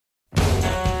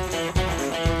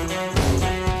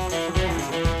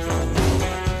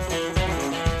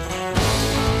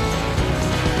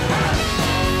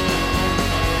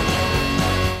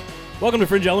Welcome to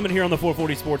Fringe Element here on the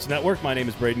 440 Sports Network. My name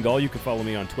is Braden Gall. You can follow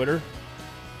me on Twitter.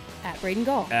 At Braden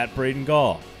Gall. At Braden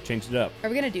Gall. Changed it up. Are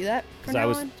we going to do that from now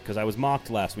on? Because I was mocked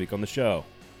last week on the show.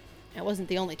 It wasn't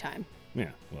the only time.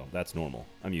 Yeah, well, that's normal.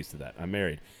 I'm used to that. I'm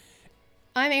married.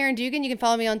 I'm Aaron Dugan. You can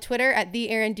follow me on Twitter at the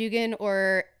Aaron Dugan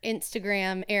or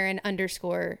Instagram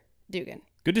Aaron_Dugan.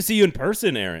 Good to see you in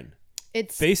person, Aaron.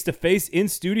 It's face-to-face in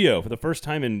studio for the first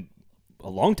time in a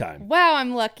long time. Wow,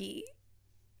 I'm lucky.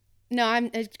 No,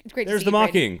 it's great There's to see the you,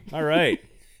 mocking. Braden. All right.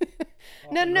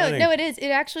 No, it is. It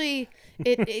actually,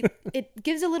 it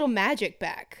gives a little magic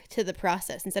back to the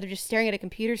process instead of just staring at a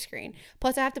computer screen.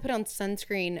 Plus, I have to put on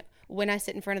sunscreen when I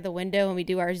sit in front of the window and we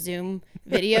do our Zoom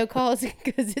video calls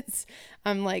because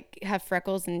I'm like have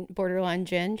freckles and borderline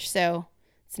ginge. So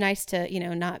it's nice to,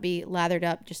 not be lathered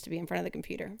up just to be in front of the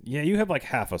computer. Yeah, you have like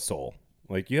half a soul.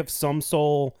 Like you have some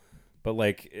soul, but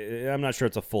like I'm not sure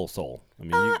it's a full soul. I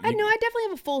mean, I definitely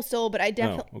have a full soul, but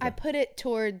okay. I put it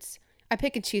towards. I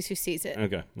pick and choose who sees it.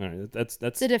 Okay, all right. That's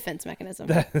it's a defense mechanism.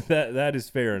 That is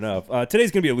fair enough.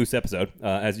 Today's going to be a loose episode,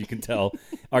 as you can tell.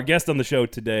 Our guest on the show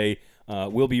today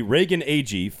will be Reagan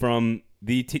Agee from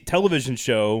the television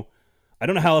show. I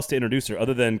don't know how else to introduce her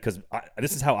other than because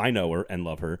this is how I know her and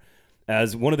love her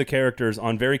as one of the characters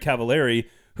on Very Cavallari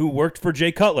who worked for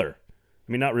Jay Cutler.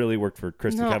 I mean, not really worked for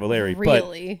Kristen Cavallari,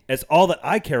 really. But it's all that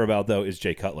I care about, though, is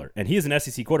Jay Cutler. And he is an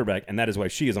SEC quarterback, and that is why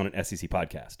she is on an SEC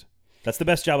podcast. That's the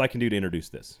best job I can do to introduce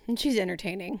this. And she's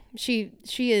entertaining. She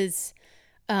is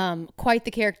quite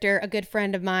the character, a good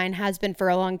friend of mine, has been for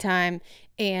a long time.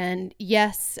 And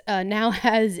yes, now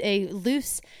has a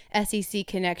loose SEC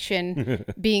connection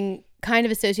being kind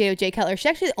of associated with Jay Cutler. She's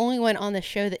actually the only one on the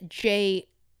show that Jay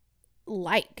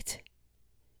liked.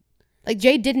 Like,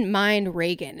 Jay didn't mind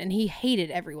Reagan, and he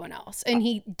hated everyone else. And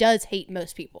he does hate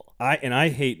most people. I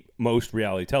hate most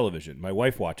reality television. My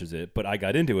wife watches it, but I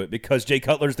got into it because Jay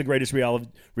Cutler's the greatest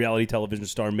reality television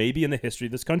star maybe in the history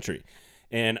of this country.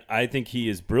 And I think he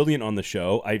is brilliant on the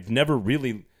show. I've never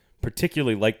really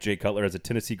particularly liked Jay Cutler as a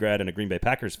Tennessee grad and a Green Bay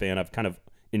Packers fan. I've kind of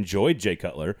enjoyed Jay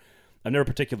Cutler. I've never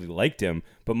particularly liked him.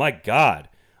 But my God,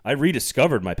 I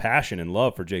rediscovered my passion and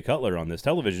love for Jay Cutler on this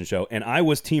television show. And I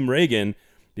was Team Reagan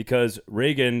because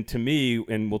Reagan, to me,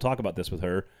 and we'll talk about this with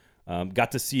her,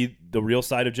 got to see the real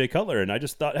side of Jay Cutler. And I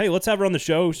just thought, hey, let's have her on the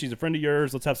show. She's a friend of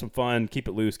yours. Let's have some fun. Keep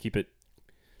it loose. Keep it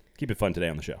fun today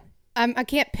on the show. I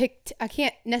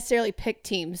can't necessarily pick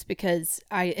teams because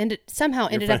I ended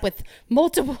up with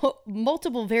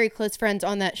multiple very close friends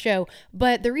on that show.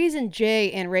 But the reason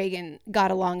Jay and Reagan got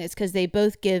along is because they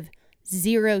both give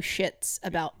zero shits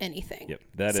about anything. Yep,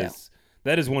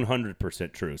 that is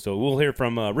 100% true. So we'll hear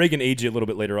from Reagan Agee a little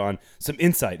bit later on, some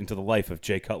insight into the life of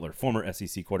Jay Cutler, former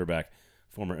SEC quarterback,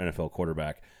 former NFL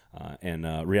quarterback, and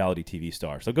reality TV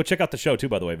star. So go check out the show too,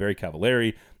 by the way, Very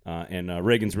Cavallari, and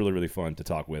Reagan's really, really fun to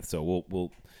talk with.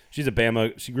 So she's a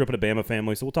Bama, she grew up in a Bama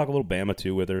family, so we'll talk a little Bama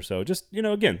too with her. So just,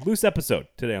 again, loose episode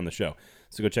today on the show.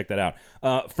 So go check that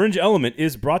out. Fringe Element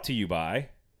is brought to you by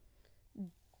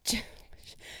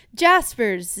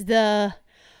Jaspers, the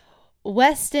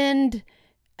West End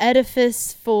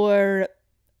edifice for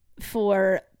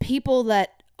people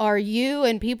that are you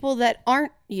and people that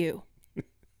aren't you.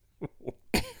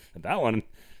 That one,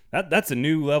 that's a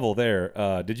new level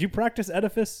there. Did you practice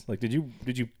edifice? Like, did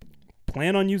you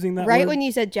plan on using that right word? When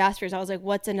you said Jaspers, I was like,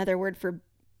 what's another word for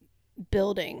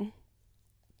building?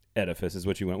 Edifice is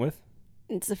what you went with?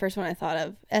 It's the first one I thought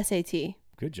of. SAT.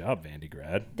 Good job, Vandy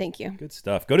grad. Thank you. Good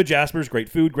stuff. Go to Jaspers. Great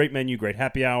food, great menu, great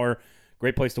happy hour,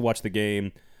 great place to watch the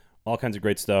game. All kinds of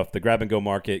great stuff. The Grab and Go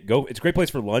Market. It's a great place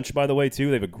for lunch, by the way, too.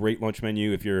 They have a great lunch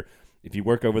menu. If you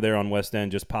work over there on West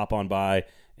End, just pop on by.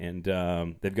 And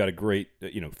they've got a great,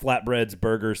 flatbreads,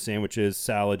 burgers, sandwiches,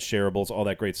 salads, shareables, all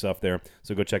that great stuff there.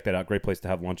 So go check that out. Great place to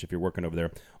have lunch if you're working over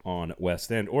there on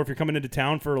West End. Or if you're coming into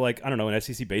town for, an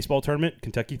SEC baseball tournament,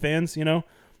 Kentucky fans,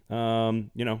 so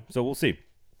we'll see.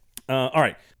 All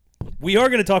right. We are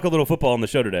going to talk a little football on the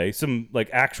show today, some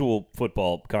actual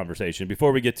football conversation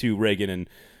before we get to Reagan, and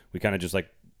we kind of just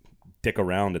dick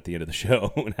around at the end of the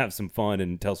show and have some fun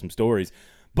and tell some stories.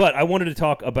 But I wanted to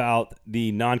talk about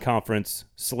the non-conference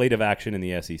slate of action in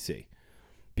the SEC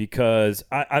because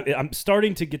I'm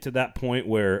starting to get to that point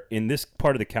where in this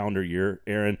part of the calendar year,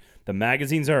 Aaron, the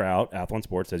magazines are out, Athlon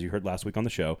Sports, as you heard last week on the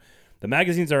show. The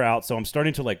magazines are out, so I'm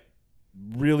starting to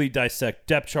really dissect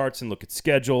depth charts and look at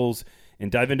schedules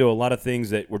and dive into a lot of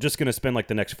things that we're just going to spend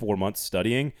the next 4 months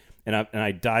studying. And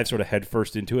I dive sort of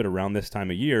headfirst into it around this time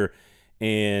of year.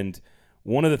 And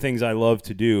one of the things I love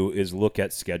to do is look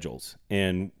at schedules.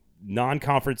 And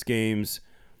non-conference games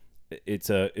It's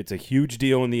a huge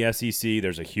deal in the SEC.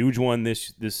 There's a huge one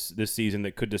this season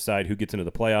that could decide who gets into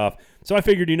the playoff. So I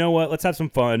figured, you know what? Let's have some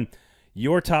fun.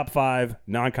 Your top 5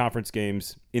 non-conference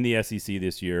games in the SEC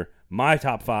this year. My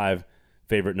top 5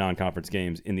 favorite non-conference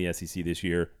games in the SEC this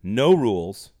year. No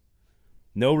rules,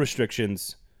 no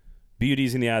restrictions.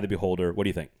 Beauty's in the eye of the beholder. What do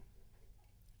you think?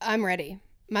 I'm ready.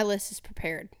 My list is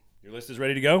prepared. Your list is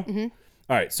ready to go? Mm-hmm.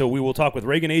 All right, so we will talk with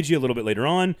Reagan Agee a little bit later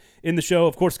on in the show.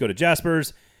 Of course, go to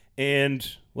Jasper's, and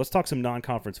let's talk some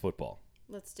non-conference football.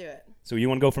 Let's do it. So you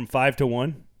want to go from 5 to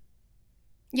 1?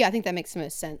 Yeah, I think that makes the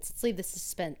most sense. Let's leave the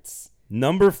suspense.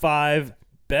 Number 5,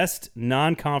 best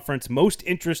non-conference, most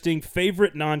interesting,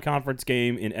 favorite non-conference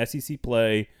game in SEC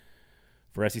play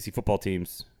for SEC football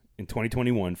teams in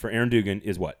 2021 for Aaron Dugan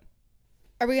is what?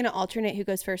 Are we going to alternate who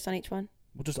goes first on each one?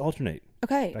 We'll just alternate.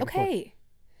 Okay, Back and okay.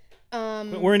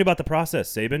 Quit worrying about the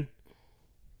process, Saban.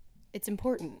 It's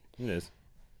important. It is.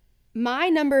 My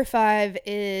number 5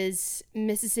 is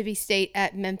Mississippi State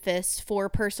at Memphis for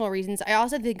personal reasons. I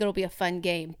also think it'll be a fun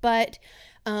game, but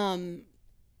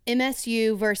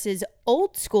MSU versus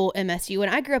old school MSU. When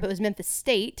I grew up, it was Memphis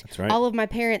State. That's right. All of my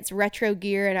parents' retro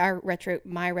gear and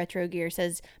my retro gear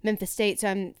says Memphis State. So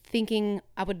I'm thinking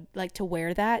I would like to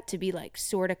wear that to be like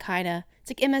sort of kind of,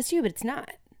 it's like MSU, but it's not.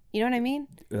 You know what I mean?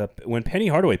 When Penny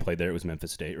Hardaway played there, it was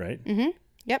Memphis State, right? Mm-hmm.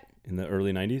 Yep. In the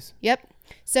early 90s? Yep.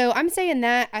 So I'm saying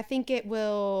that. I think it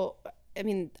will,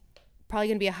 probably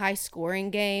going to be a high scoring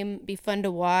game, be fun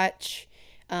to watch.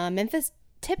 Memphis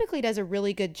typically does a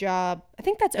really good job. I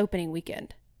think that's opening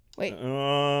weekend. Wait.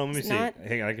 Let me see. Not?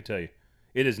 Hang on, I can tell you.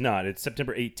 It is not. It's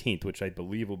September 18th, which I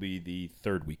believe will be the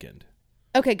third weekend.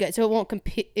 Okay, good. So it won't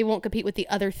compete with the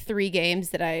other 3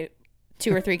 games that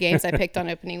 2 or 3 games I picked on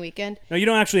opening weekend. No, you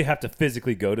don't actually have to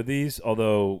physically go to these,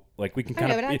 although like we can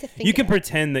kind of you can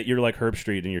pretend that you're like Herb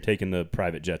Street and you're taking the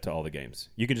private jet to all the games.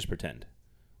 You can just pretend.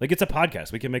 Like it's a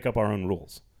podcast. We can make up our own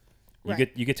rules. You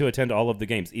get to attend all of the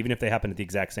games even if they happen at the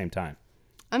exact same time.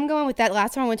 I'm going with that.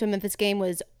 Last time I went to a Memphis game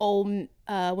was when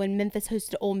Memphis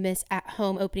hosted Ole Miss at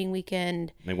home opening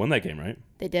weekend. They won that game, right?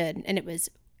 They did, and it was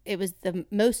the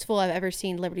most full I've ever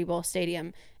seen Liberty Bowl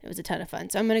Stadium. It was a ton of fun.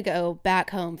 So I'm going to go back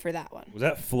home for that one. Was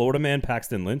that Florida man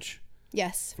Paxton Lynch?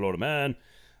 Yes. Florida man.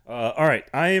 All right.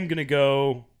 I am going to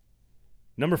go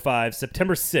number 5,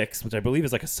 September 6th, which I believe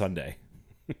is like a Sunday.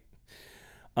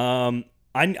 I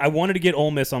wanted to get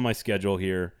Ole Miss on my schedule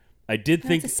here. I did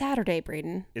think it's a Saturday,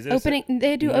 Braden. Is it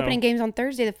they do opening games on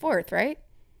Thursday the 4th, right?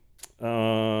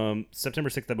 September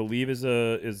 6th, I believe, is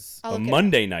a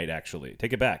Monday night, actually.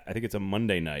 Take it back. I think it's a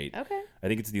Monday night. Okay. I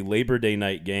think it's the Labor Day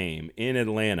night game in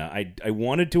Atlanta. I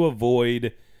wanted to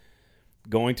avoid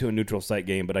going to a neutral site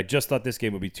game, but I just thought this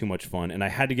game would be too much fun, and I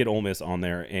had to get Ole Miss on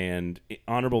there, and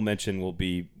honorable mention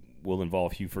will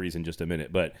involve Hugh Freeze in just a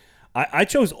minute, but I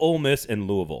chose Ole Miss and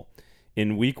Louisville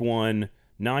in week 1,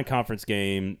 non-conference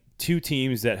game, 2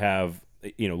 teams that have,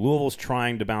 Louisville's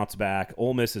trying to bounce back.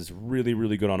 Ole Miss is really,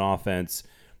 really good on offense.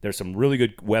 There's some really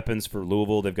good weapons for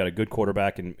Louisville. They've got a good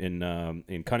quarterback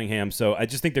in Cunningham. So I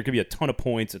just think there could be a ton of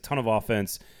points, a ton of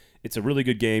offense. It's a really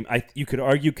good game. You could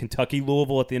argue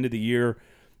Kentucky-Louisville at the end of the year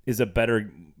is a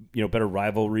better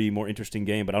rivalry, more interesting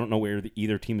game, but I don't know where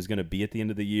either team is going to be at the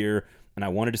end of the year, and I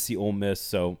wanted to see Ole Miss.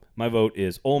 So my vote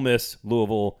is Ole Miss,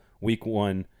 Louisville, week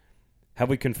 1. Have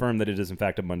we confirmed that it is, in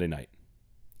fact, a Monday night?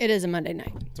 It is a Monday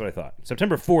night. That's what I thought.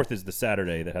 September 4th is the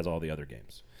Saturday that has all the other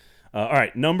games. All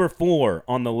right, number 4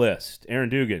 on the list. Aaron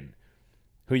Dugan,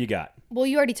 who you got? Well,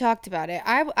 you already talked about it.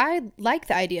 I like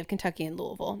the idea of Kentucky and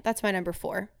Louisville. That's my number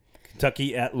 4.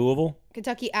 Kentucky at Louisville?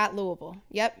 Kentucky at Louisville.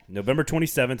 Yep. November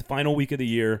 27th, final week of the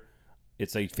year.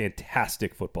 It's a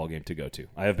fantastic football game to go to.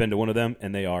 I have been to one of them,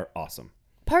 and they are awesome.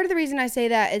 Part of the reason I say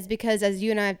that is because, as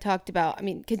you and I have talked about,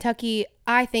 Kentucky,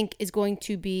 I think, is going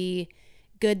to be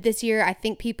good this year. I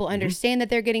think people understand that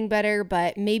they're getting better,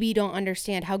 but maybe don't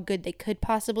understand how good they could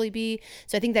possibly be.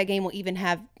 So I think that game will even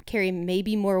carry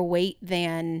maybe more weight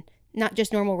than not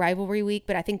just normal rivalry week,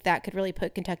 but I think that could really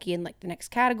put Kentucky in like the next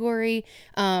category.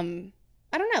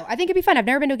 I don't know. I think it'd be fun. I've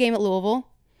never been to a game at Louisville.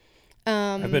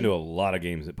 I've been to a lot of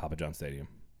games at Papa John Stadium.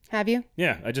 Have you?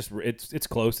 Yeah, it's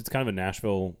close. It's kind of a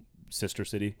Nashville sister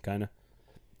city, kind of.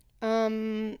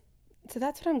 So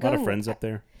that's what I'm going. A lot of friends up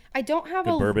there. I don't have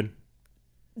good bourbon.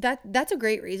 That's a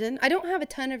great reason. I don't have a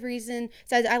ton of reason.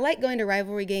 So I like going to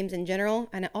rivalry games in general,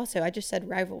 and also I just said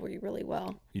rivalry really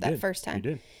well first time. You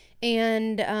did.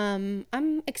 And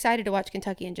I'm excited to watch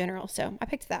Kentucky in general, so I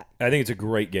picked that. I think it's a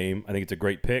great game. I think it's a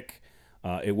great pick.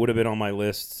 It would have been on my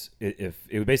list if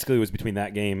it basically was between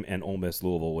that game and Ole Miss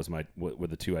Louisville were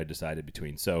the 2 I decided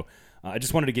between. So I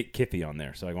just wanted to get Kiffy on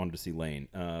there, so I wanted to see Lane.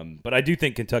 But I do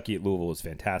think Kentucky at Louisville is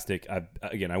fantastic.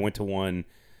 I went to one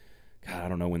God, I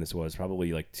don't know when this was,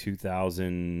 probably like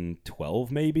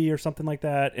 2012 maybe or something like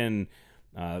that. And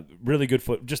really good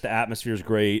just the atmosphere is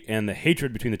great, and the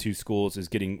hatred between the two schools is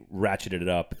getting ratcheted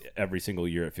up every single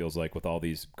year, it feels like, with all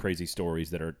these crazy stories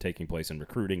that are taking place in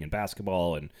recruiting and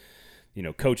basketball, and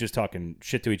coaches talking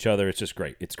shit to each other. It's just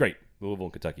great. It's great. Louisville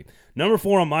and Kentucky. Number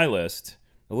 4 on my list,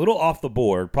 a little off the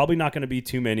board, probably not going to be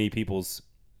too many people's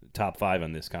top 5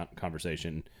 on this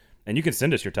conversation, and you can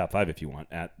send us your top 5 if you want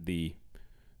at the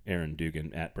Aaron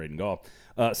Dugan at Braden Gall.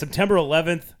 September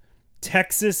 11th,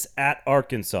 Texas at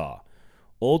Arkansas.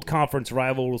 Old conference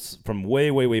rivals from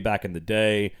way, way, way back in the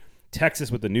day.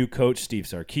 Texas with the new coach, Steve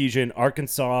Sarkisian.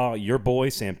 Arkansas, your boy,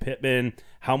 Sam Pittman.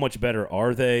 How much better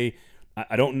are they?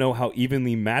 I don't know how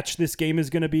evenly matched this game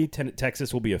is going to be.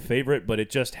 Texas will be a favorite, but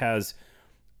it just has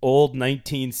old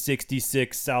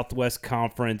 1966 Southwest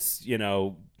Conference,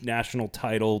 national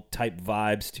title type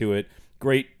vibes to it.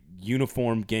 Great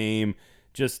uniform game.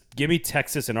 Just give me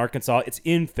Texas and Arkansas. It's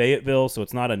in Fayetteville, so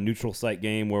it's not a neutral site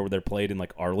game where they're played in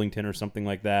like Arlington or something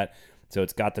like that. So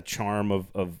it's got the charm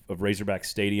of Razorback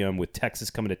Stadium with Texas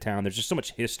coming to town. There's just so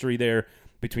much history there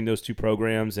between those two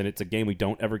programs, and it's a game we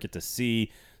don't ever get to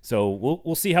see. So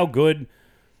we'll see how good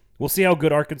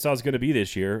Arkansas is going to be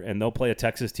this year, and they'll play a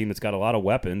Texas team that's got a lot of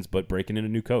weapons, but breaking in a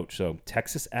new coach. So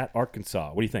Texas at Arkansas.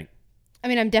 What do you think? I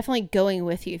mean, I'm definitely going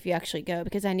with you if you actually go,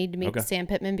 because I need to meet Sam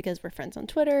Pittman because we're friends on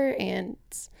Twitter, and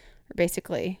we're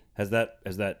basically... Has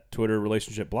that Twitter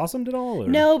relationship blossomed at all? Or?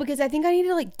 No, because I think I need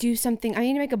to do something. I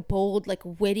need to make a bold,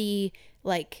 witty,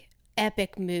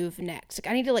 epic move next.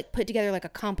 I need to put together a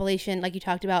compilation, like you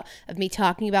talked about, of me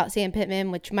talking about Sam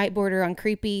Pittman, which might border on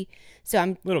creepy. So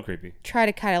I'm a little creepy. Try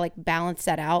to kind of balance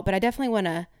that out, but I definitely want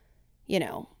to,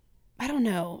 I don't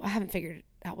know. I haven't figured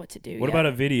out what to do. What about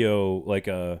a video like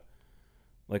a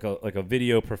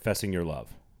video professing your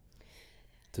love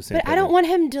to Sam Pittman? I don't want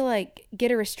him to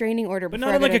get a restraining order. But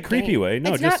not in a creepy way.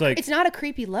 No, it's not a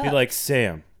creepy love. Be like,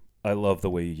 Sam, I love the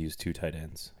way you use 2 tight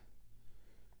ends.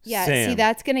 Yeah, Sam, see,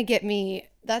 that's gonna get me.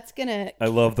 I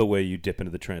love the way you dip into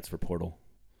the transfer portal.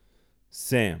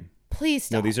 Sam, please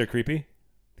stop. No, these are creepy.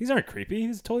 These aren't creepy.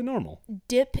 These are totally normal.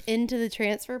 Dip into the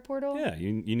transfer portal? Yeah,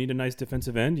 you need a nice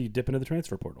defensive end. You dip into the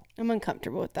transfer portal. I'm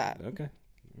uncomfortable with that. Okay.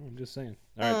 I'm just saying.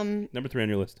 All right, number 3 on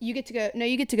your list. You get to go. No,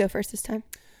 you get to go first this time.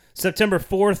 September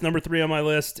 4th, number 3 on my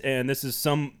list, and this is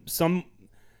some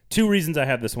 2 reasons I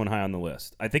have this one high on the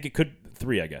list. I think it could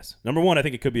 3, I guess. Number 1, I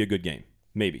think it could be a good game.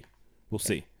 Maybe. We'll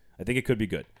see. I think it could be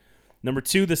good. Number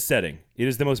 2, the setting. It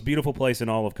is the most beautiful place in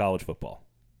all of college football.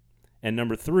 And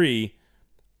number 3,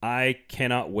 I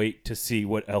cannot wait to see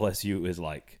what LSU is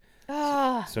like.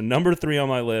 So number 3 on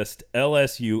my list,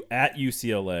 LSU at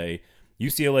UCLA.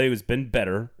 UCLA has been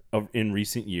better in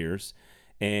recent years,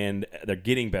 and they're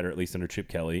getting better, at least under Chip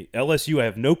Kelly. LSU, I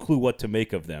have no clue what to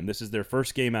make of them. This is their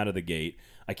first game out of the gate.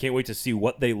 I can't wait to see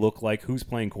what they look like, who's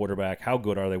playing quarterback, how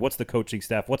good are they, what's the coaching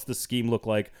staff, what's the scheme look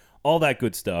like, all that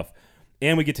good stuff.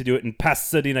 And we get to do it in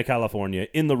Pasadena, California,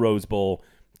 in the Rose Bowl.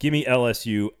 Give me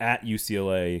LSU at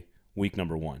UCLA week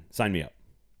number 1. Sign me up.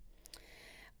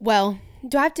 Well,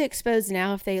 do I have to expose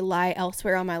now if they lie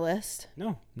elsewhere on my list?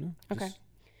 No. Okay.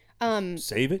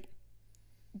 Save it.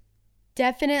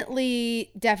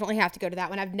 Definitely have to go to that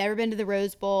one. I've never been to the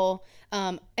Rose Bowl.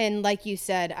 And like you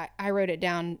said, I wrote it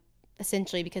down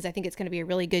essentially because I think it's going to be a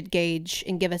really good gauge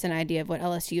and give us an idea of what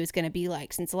LSU is going to be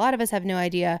like, since a lot of us have no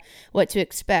idea what to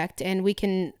expect, and we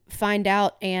can find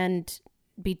out and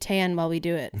be tan while we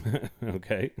do it.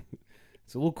 Okay.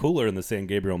 It's a little cooler in the San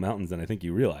Gabriel Mountains than I think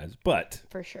you realize, but...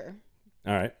 For sure.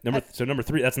 All right. Number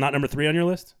 3. That's not number 3 on your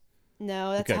list?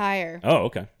 No, that's higher. Oh,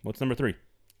 okay. What's number 3?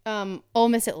 Ole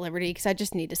Miss at Liberty, because I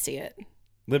just need to see it.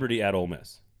 Liberty at Ole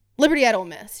Miss. Liberty at Ole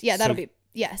Miss. Yeah, that'll be...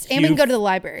 Yes, and we can go to the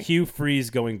library. Hugh Freeze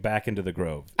going back into the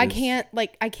Grove. I can't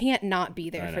not be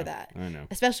there for that. I know.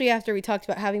 Especially after we talked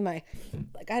about having I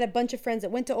had a bunch of friends that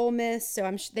went to Ole Miss,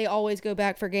 so they always go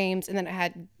back for games. And then I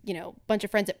had, a bunch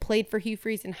of friends that played for Hugh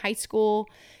Freeze in high school.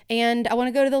 And I want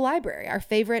to go to the library, our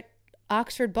favorite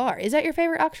Oxford bar. Is that your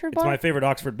favorite Oxford bar? It's my favorite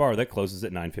Oxford bar. That closes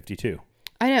at 9:52.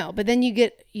 I know, but then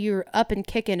you're up and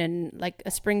kicking and like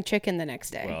a spring chicken the next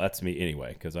day. Well, that's me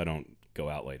anyway, because I don't go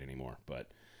out late anymore, but...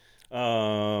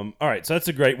 all right, so that's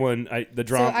a great one. The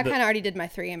drama. So I kind of already did my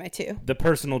 3 and my 2. The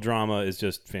personal drama is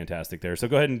just fantastic there. So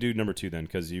go ahead and do number 2 then,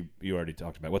 because you already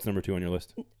talked about it. What's number 2 on your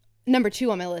list? Number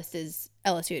 2 on my list is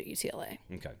LSU at UCLA.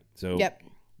 Okay, so yep,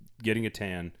 getting a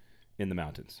tan in the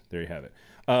mountains. There you have it.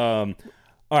 All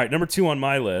right, number 2 on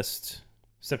my list,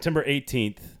 September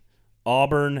 18th,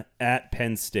 Auburn at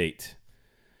Penn State.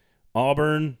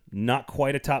 Auburn, not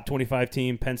quite a top 25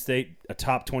 team. Penn State, a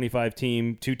top 25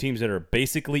 team. 2 teams that are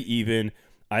basically even.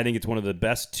 I think it's one of the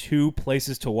best two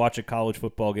places to watch a college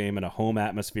football game in a home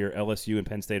atmosphere. LSU and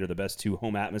Penn State are the best two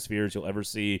home atmospheres you'll ever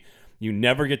see. You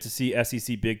never get to see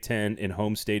SEC Big Ten in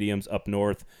home stadiums up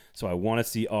north, so I want to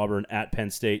see Auburn at Penn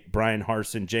State. Brian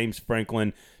Harsin, James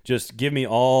Franklin, just give me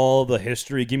all the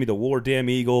history. Give me the War Damn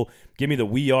Eagle. Give me the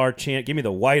We Are chant. Give me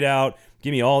the whiteout.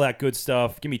 Give me all that good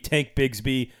stuff. Give me Tank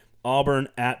Bigsby. Auburn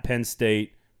at Penn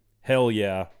State. Hell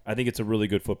yeah. I think it's a really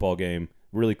good football game.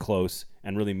 Really close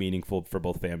and really meaningful for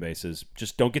both fan bases.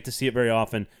 Just don't get to see it very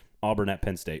often. Auburn at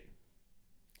Penn State.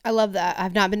 I love that.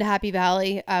 I've not been to Happy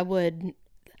Valley.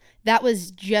 That was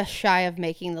just shy of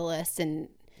making the list, and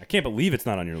I can't believe it's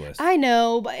not on your list. I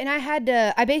know, and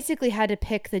I basically had to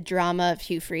pick the drama of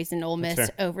Hugh Freeze and Ole Miss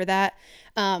over that.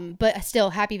 But still,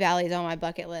 Happy Valley is on my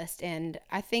bucket list, and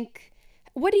I think,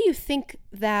 what do you think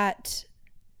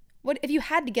what if you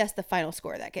had to guess the final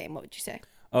score of that game? What would you say?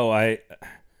 Oh, I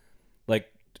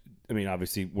mean,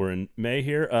 obviously we're in May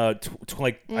here. I think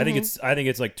it's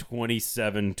like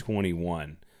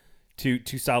 27-21.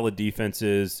 Two solid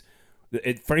defenses.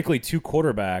 Frankly, two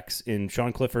quarterbacks in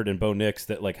Sean Clifford and Bo Nix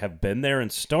that like have been there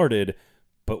and started,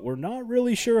 but we're not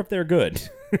really sure if they're good.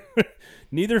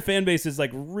 Neither fan base is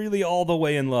like really all the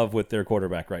way in love with their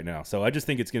quarterback right now. So I just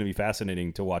think it's going to be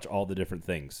fascinating to watch all the different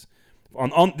things.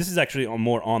 This is actually a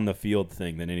more on the field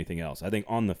thing than anything else. I think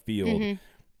on the field,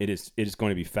 it is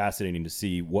going to be fascinating to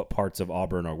see what parts of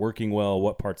Auburn are working well,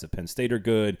 what parts of Penn State are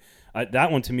good.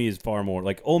 That one to me is far more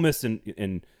like Ole Miss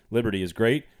and Liberty is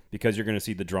great because you're going to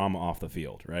see the drama off the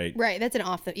field, right? Right. That's an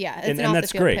off the and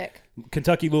that's great. Pick.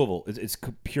 Kentucky Louisville it's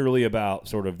purely about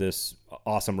sort of this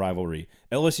awesome rivalry.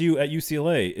 LSU at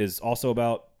UCLA is also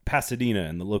about Pasadena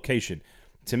and the location.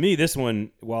 To me, this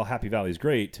one, while Happy Valley is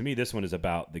great, to me this one is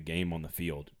about the game on the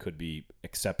field. Could be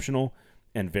exceptional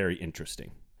and very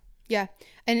interesting. Yeah.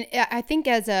 And I think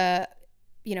as a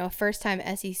first-time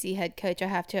SEC head coach, I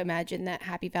have to imagine that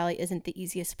Happy Valley isn't the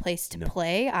easiest place to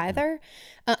play either.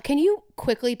 Can you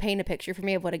quickly paint a picture for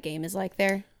me of what a game is like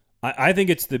there? I think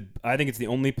it's the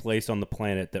only place on the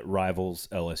planet that rivals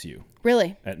LSU.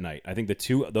 Really? At night. I think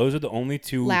those are the only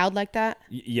two. Loud like that?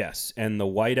 Yes. And the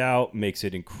whiteout makes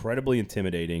it incredibly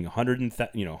intimidating.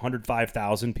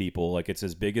 105,000 people. Like it's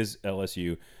as big as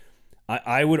LSU.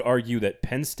 I would argue that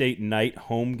Penn State night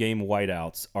home game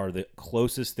whiteouts are the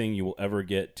closest thing you will ever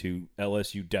get to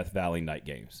LSU Death Valley night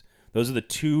games. Those are the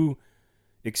two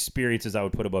experiences I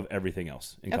would put above everything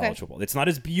else in college football. It's not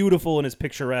as beautiful and as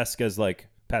picturesque as like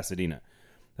Pasadena.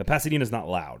 The Pasadena is not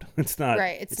loud. It's not.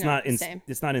 Right. It's not insane.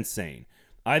 It's not insane.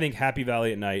 I think Happy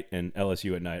Valley at night and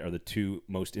LSU at night are the two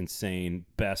most insane,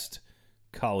 best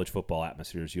college football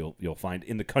atmospheres you'll find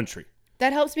in the country.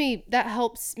 That helps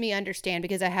me understand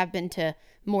because I have been to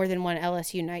more than one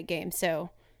LSU night game.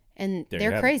 So, and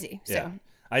they're crazy. So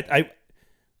I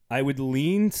would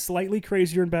lean slightly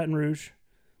crazier in Baton Rouge,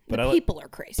 but people are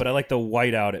crazy. But I like the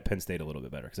whiteout at Penn State a little bit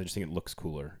better because I just think it looks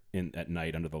cooler at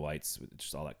night under the lights,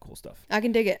 just all that cool stuff. I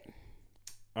can dig it.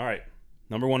 All right,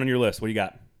 number 1 on your list. What do you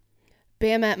got?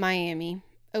 Bama at Miami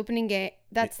opening game.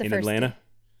 That's the in first Atlanta. Game.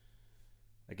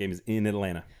 That game is in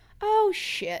Atlanta. Oh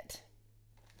shit.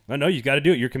 Oh, no, you got to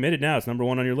do it. You're committed now. It's number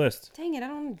 1 on your list. Dang it, I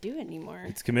don't want to do it anymore.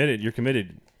 It's committed. You're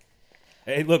committed.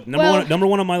 Hey, look, number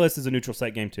one on my list is a neutral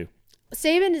site game too.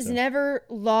 Saban has never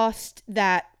lost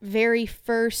that very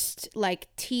first like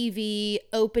TV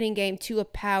opening game to a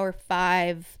Power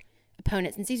 5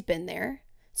 opponent since he's been there.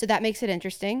 So that makes it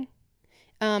interesting.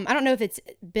 I don't know if it's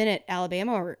been at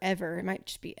Alabama or ever. It might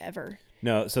just be ever.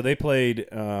 No, so they played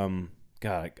God,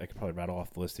 I could probably rattle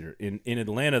off the list here. In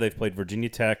Atlanta, they've played Virginia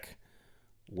Tech,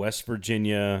 West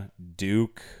Virginia,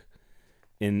 Duke.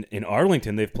 In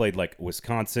Arlington, they've played like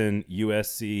Wisconsin,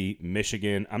 USC,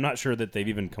 Michigan. I'm not sure that they've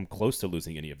even come close to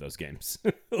losing any of those games.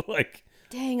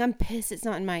 Dang, I'm pissed. It's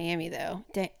not in Miami though.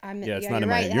 Dang, it's not in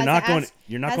Miami. You're not going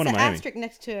to Miami. Asterisk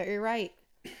next to it. You're right.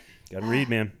 Got to read,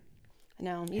 man.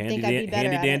 No, you think I'd be better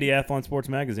handy at dandy Athlon Sports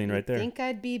Magazine right there. I think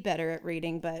I'd be better at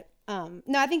reading, but no,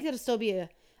 I think it'll still be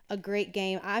a great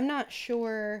game. I'm not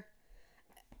sure.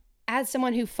 As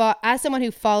someone who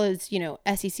follows,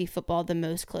 SEC football the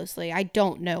most closely, I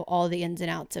don't know all the ins and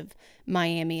outs of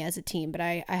Miami as a team, but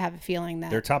I have a feeling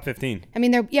that they're top 15. I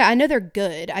mean, I know they're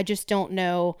good. I just don't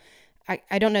know.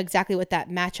 I don't know exactly what that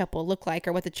matchup will look like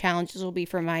or what the challenges will be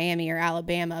for Miami or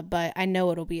Alabama, but I know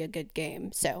it'll be a good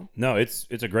game. So no, it's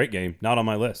a great game. Not on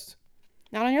my list.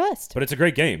 Not on your list. But it's a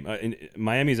great game.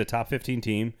 Miami's a top 15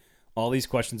 team. All these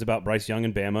questions about Bryce Young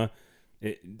and Bama,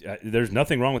 there's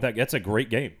nothing wrong with that. That's a great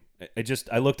game.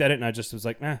 I looked at it and I just was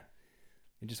like, it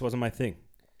just wasn't my thing.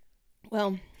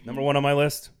 Well, number 1 on my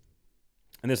list,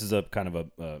 and this is a kind of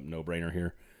a no-brainer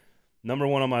here. Number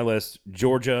 1 on my list,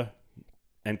 Georgia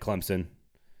and Clemson.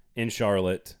 in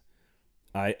Charlotte.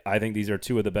 I think these are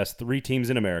two of the best 3 teams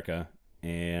in America,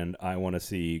 and I want to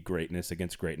see greatness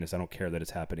against greatness. I don't care that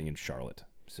it's happening in Charlotte.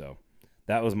 So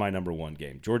that was my number 1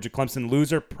 game. Georgia-Clemson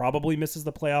loser probably misses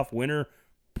the playoff. Winner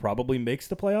probably makes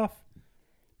the playoff.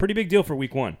 Pretty big deal for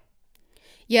week 1.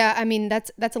 Yeah, I mean,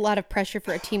 that's a lot of pressure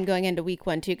for a team going into week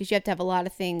 1, too, because you have to have a lot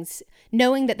of things.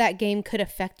 Knowing that game could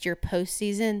affect your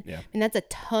postseason, and that's a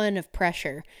ton of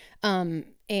pressure.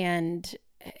 And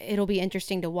it'll be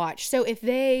interesting to watch. So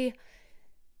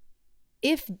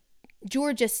if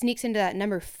Georgia sneaks into that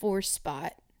number 4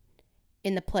 spot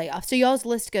in the playoffs, so y'all's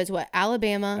list goes what?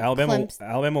 Alabama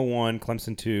 1,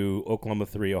 Clemson 2, Oklahoma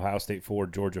 3, Ohio State 4,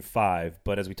 Georgia 5.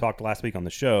 But as we talked last week on the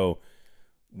show,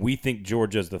 we think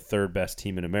Georgia's the 3rd best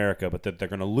team in America, but that they're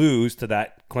going to lose to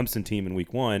that Clemson team in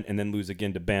week 1 and then lose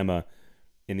again to Bama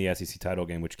in the SEC title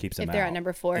game, which keeps them out. If they're at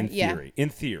number 4, In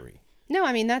theory. No,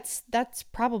 I mean, that's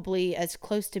probably as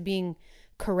close to being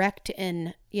correct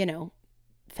in,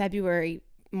 February,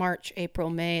 March, April,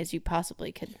 May as you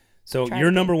possibly could. So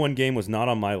your number 1 game was not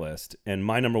on my list, and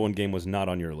my number 1 game was not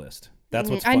on your list. That's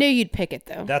what's fun. I knew you'd pick it,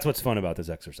 though. That's what's fun about this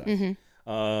exercise.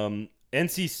 Mm-hmm.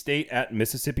 NC State at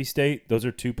Mississippi State. Those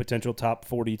are 2 potential top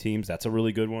 40 teams. That's a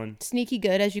really good one. Sneaky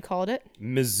good, as you called it.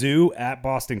 Mizzou at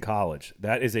Boston College.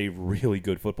 That is a really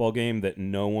good football game that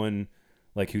no one,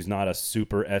 who's not a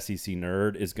super SEC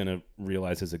nerd, is going to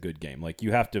realize is a good game.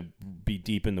 You have to be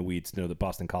deep in the weeds to know that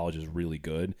Boston College is really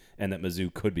good and that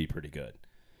Mizzou could be pretty good.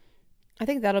 I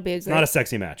think that'll be It's not a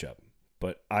sexy matchup,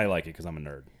 but I like it because I'm a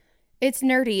nerd. It's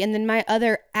nerdy. And then my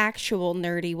other actual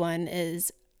nerdy one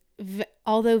is,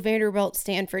 although Vanderbilt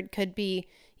Stanford could be,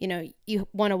 you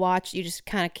want to watch, you just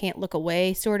kind of can't look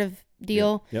away sort of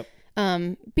deal. Yep.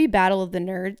 Be Battle of the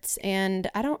Nerds. And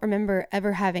I don't remember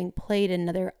ever having played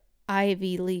another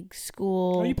Ivy League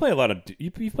school. Oh, you play a lot of you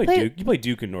play Duke. You play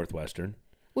Duke and Northwestern.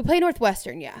 We play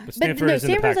Northwestern, yeah. But Stanford is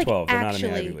in the Pac-12. They're not in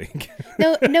the Ivy League.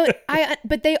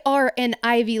 But they are an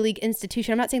Ivy League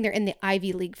institution. I'm not saying they're in the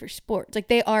Ivy League for sports.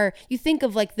 They are. You think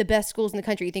of the best schools in the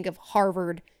country. You think of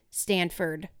Harvard,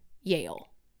 Stanford, Yale.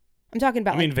 I'm talking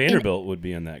about. Vanderbilt would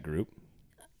be in that group.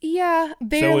 Yeah,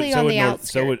 barely on the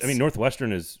outskirts.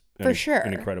 Northwestern is for sure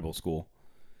an incredible school.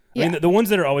 Yeah. I mean, the ones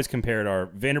that are always compared are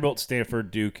Vanderbilt,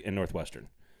 Stanford, Duke, and Northwestern.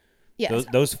 Yes.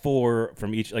 Those 4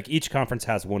 from each conference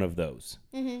has one of those.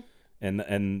 Mm-hmm.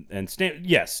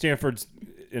 Stanford's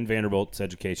and Vanderbilt's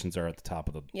educations are at the top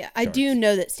of the charts. I do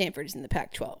know that Stanford is in the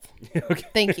Pac-12. Okay.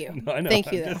 Thank you. No, I know.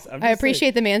 Thank you. I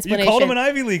appreciate the mansplaining. You called them an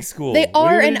Ivy League school. They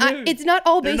are, and it's not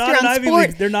all based around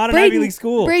sports. They're not an Ivy League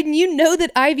school. Braden, you know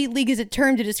that Ivy League is a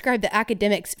term to describe the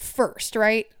academics first,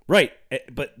 right? Right,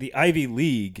 but the Ivy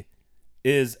League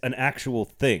is an actual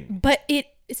thing. But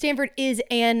Stanford is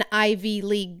an Ivy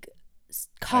League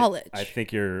college. I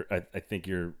think you're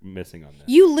missing on that.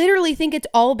 You literally think it's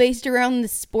all based around the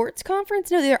sports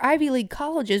conference? No, they're Ivy League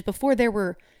colleges before there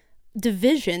were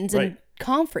divisions and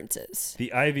conferences.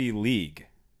 The Ivy League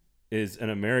is an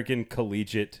American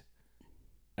collegiate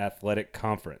athletic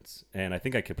conference, and I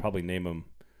think I could probably name them.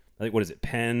 What is it?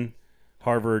 Penn,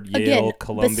 Harvard, Yale,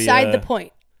 Columbia. Beside the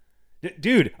point.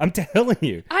 Dude, I'm telling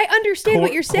you. I understand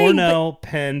what you're saying. Cornell,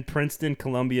 Penn, Princeton,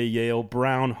 Columbia, Yale,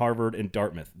 Brown, Harvard, and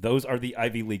Dartmouth. Those are the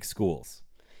Ivy League schools.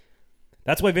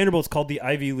 That's why Vanderbilt's called the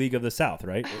Ivy League of the South,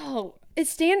 right? Oh,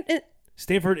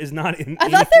 Stanford is not in. I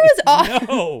thought there was off.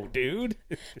 No, dude.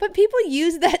 But people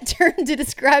use that term to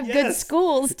describe good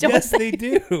schools. Yes, they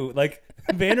do.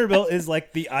 Vanderbilt is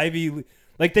the Ivy.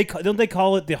 Don't they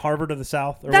call it the Harvard of the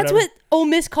South? Or That's whatever? what Ole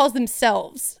Miss calls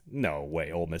themselves. No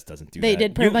way, Ole Miss doesn't do that. They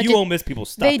did print a bunch of Ole Miss people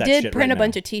stop that shit. They did print a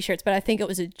bunch of T-shirts, but I think it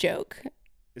was a joke.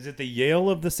 Is it the Yale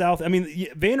of the South? I mean,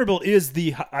 Vanderbilt is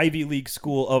the Ivy League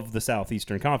school of the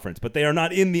Southeastern Conference, but they are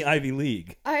not in the Ivy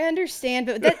League. I understand,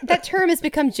 but that term has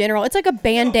become general. It's like a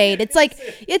Band-Aid. It's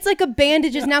like a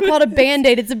bandage is now called a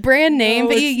Band-Aid. It's a brand name,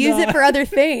 but you use it for other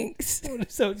things.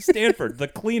 So Stanford, the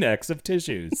Kleenex of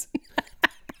tissues.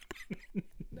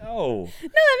 No,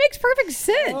 that makes perfect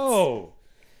sense. No.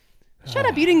 Shut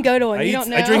up. You didn't go to one. You don't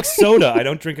know. I drink soda. I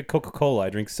don't drink a Coca-Cola.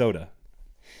 I drink soda.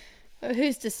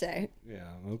 Who's to say? Yeah,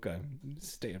 okay.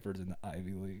 Stanford's in the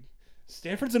Ivy League.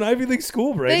 Stanford's an Ivy League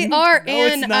school, Braden. They are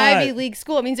an Ivy League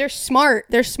school. It means they're smart.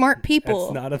 They're smart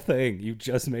people. That's not a thing. You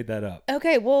just made that up.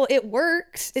 Okay, well, it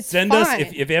works. It's Send fine.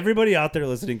 us, if everybody out there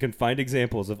listening can find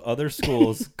examples of other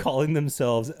schools calling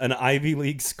themselves an Ivy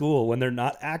League school when they're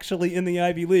not actually in the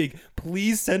Ivy League,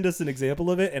 please send us an example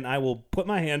of it, and I will put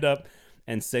my hand up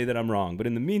and say that I'm wrong. But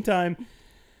in the meantime...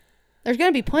 There's going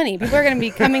to be plenty. People are going to be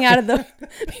coming out of the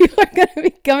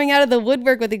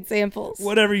woodwork with examples.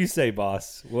 Whatever you say,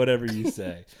 boss. Whatever you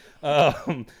say.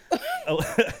 Um,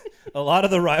 a, a lot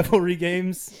of the rivalry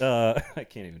games. I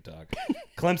can't even talk.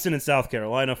 Clemson and South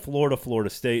Carolina, Florida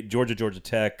State, Georgia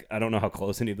Tech. I don't know how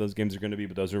close any of those games are going to be,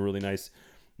 but those are really nice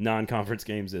non-conference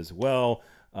games as well.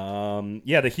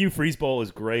 The Hugh Freeze Bowl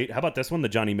is great. How about this one, the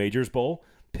Johnny Majors Bowl?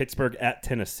 Pittsburgh at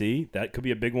Tennessee. That could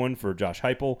be a big one for Josh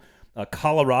Heupel.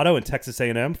 Colorado and Texas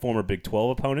A&M, former Big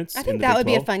 12 opponents. I think that would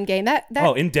be a fun game.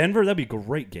 In Denver, that'd be a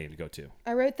great game to go to.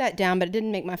 I wrote that down, but it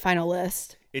didn't make my final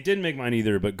list. It didn't make mine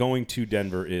either, but going to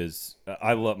Denver is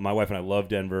my wife and I love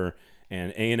Denver,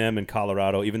 and A&M and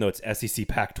Colorado, even though it's SEC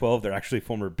Pac-12, they're actually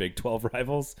former Big 12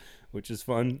 rivals, which is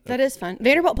fun. That is fun.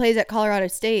 Vanderbilt plays at Colorado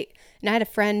State, and I had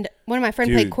one of my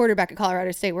friends played quarterback at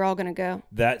Colorado State. We're all going to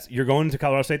go. You're going to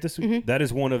Colorado State this week? Mm-hmm. That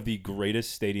is one of the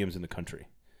greatest stadiums in the country.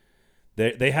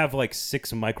 They have like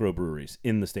 6 microbreweries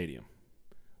in the stadium.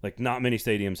 Like not many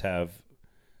stadiums have,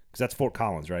 because that's Fort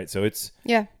Collins, right? So it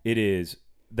is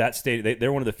that stadium.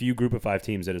 They're one of the few Group of 5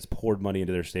 teams that has poured money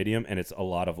into their stadium, and it's a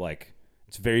lot of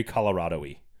it's very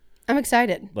Colorado-y. I'm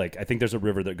excited. Like I think there's a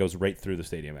river that goes right through the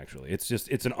stadium. Actually,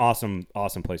 it's an awesome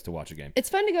place to watch a game. It's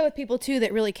fun to go with people too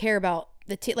that really care about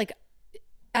the team. Like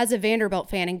as a Vanderbilt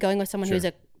fan, and going with someone who's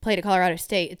played at Colorado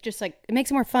State, it's just it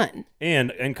makes it more fun.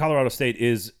 And Colorado State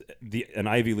is an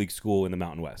Ivy League school in the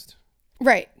Mountain West.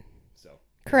 Right. So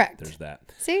correct. There's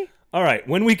that. See? All right.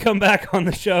 When we come back on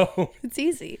the show, it's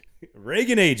easy.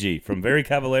 Reagan Agee from Very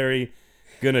Cavallari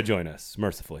gonna join us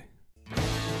mercifully.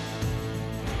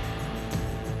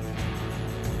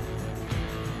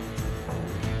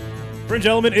 Fringe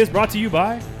Element is brought to you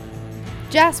by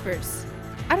Jaspers.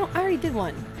 I already did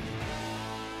one.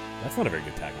 That's not a very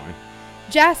good tagline.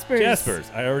 Jaspers.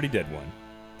 I already did one.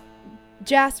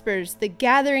 Jaspers, the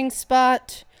gathering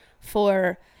spot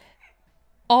for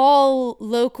all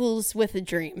locals with a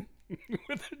dream.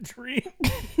 With a dream?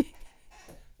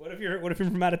 What if you're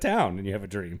from out of town and you have a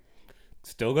dream?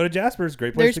 Still go to Jaspers.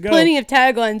 Great place to go. There's plenty of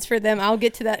taglines for them. I'll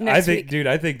get to that next week. Dude,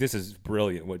 I think this is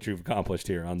brilliant what you've accomplished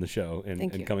here on the show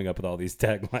and coming up with all these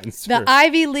taglines. The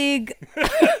Ivy League.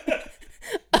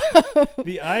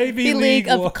 The Ivy League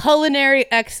of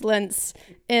culinary excellence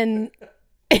in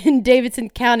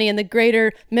Davidson County and the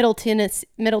greater Middle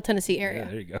Tennessee area. Yeah,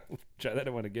 there you go. Try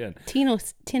that one again.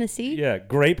 Tennessee? Yeah,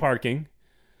 great parking.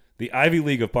 The Ivy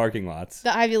League of parking lots.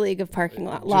 The Ivy League of parking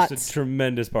lots. Just a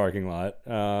tremendous parking lot.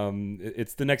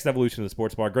 It's the next evolution of the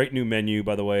sports bar. Great new menu,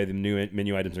 by the way. The new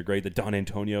menu items are great. The Don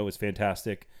Antonio is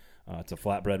fantastic. It's a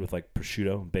flatbread with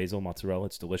prosciutto, basil, mozzarella.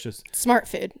 It's delicious. Smart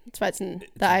food. That's why it's in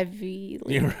the Ivy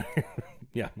League.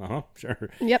 Yeah, sure.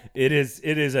 Yep. It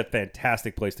is a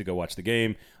fantastic place to go watch the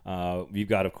game. You've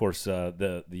got, of course,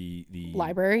 the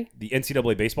library, the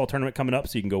NCAA baseball tournament coming up,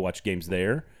 so you can go watch games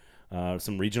there.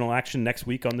 Some regional action next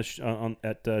week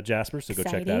at Jasper, so go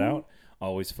check that out.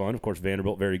 Always fun. Of course,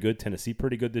 Vanderbilt very good. Tennessee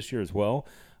pretty good this year as well.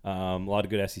 A lot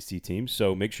of good SEC teams,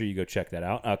 so make sure you go check that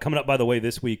out. Coming up, by the way,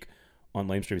 this week on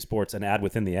Lamestream Sports, an ad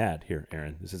within the ad here,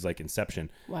 Aaron. This is like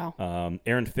Inception. Wow.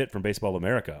 Aaron Fitt from Baseball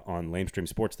America on Lamestream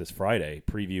Sports this Friday,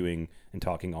 previewing and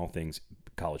talking all things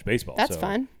college baseball. That's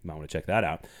fun. You might want to check that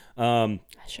out. I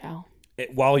shall.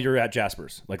 While you're at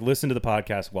Jasper's, listen to the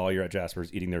podcast while you're at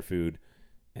Jasper's eating their food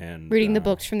and reading the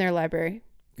books from their library.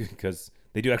 Because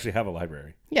they do actually have a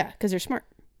library. Yeah, because they're smart.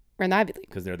 We're in the Ivy League.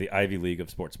 Because they're the Ivy League of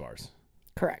sports bars.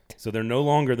 Correct. So they're no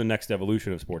longer the next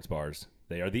evolution of sports bars.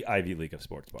 They are the Ivy League of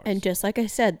sports bars. And just like I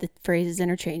said, the phrase is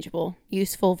interchangeable,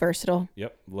 useful, versatile.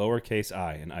 Yep. Lowercase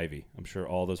I in Ivy. I'm sure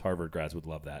all those Harvard grads would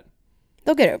love that.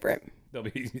 They'll get over it. They'll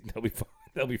be fine.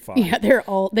 They'll be fine. Yeah,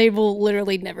 they will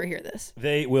literally never hear this.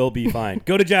 They will be fine.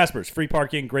 Go to Jasper's. Free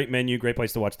parking, great menu, great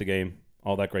place to watch the game.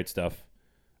 All that great stuff.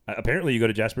 Apparently you go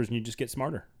to Jasper's and you just get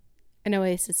smarter. An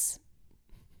oasis.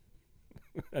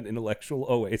 An intellectual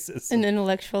oasis. An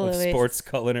intellectual of oasis. Sports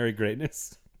culinary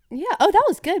greatness. Yeah. Oh, that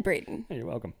was good, Braden. Hey, you're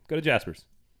welcome. Go to Jasper's.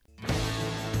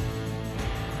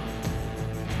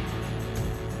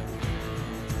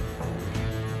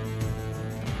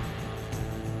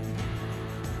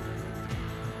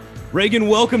 Reagan,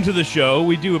 welcome to the show.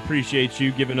 We do appreciate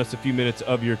you giving us a few minutes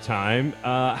of your time.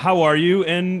 How are you?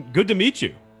 And good to meet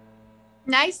you.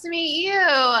 Nice to meet you.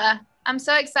 I'm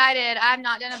so excited. I've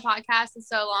not done a podcast in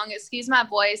so long. Excuse my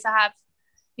voice. I have,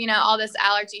 all this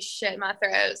allergy shit in my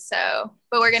throat.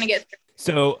 But we're going to get through.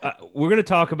 So we're going to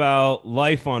talk about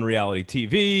life on reality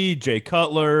TV, Jay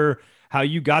Cutler, how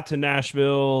you got to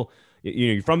Nashville.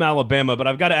 You're from Alabama, but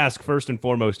I've got to ask first and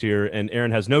foremost here, and Aaron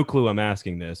has no clue I'm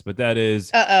asking this, but that is,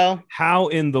 how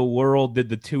in the world did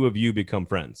the two of you become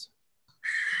friends?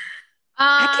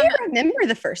 I can't remember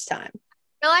the first time.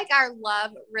 I feel like our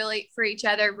love for each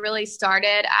other really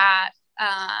started at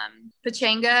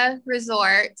Pechanga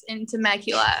Resort in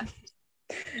Temecula.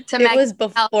 It was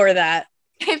before that.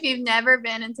 If you've never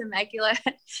been in Temecula,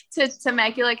 to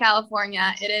Temecula,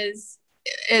 California,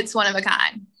 it's one of a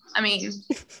kind. I mean,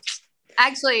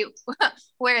 actually,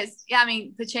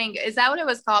 Pachanga. Is that what it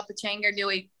was called? Pachanga? Or do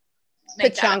we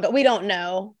make Pachanga? We don't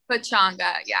know.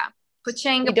 Pachanga, yeah.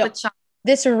 Pachanga.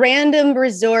 This random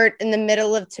resort in the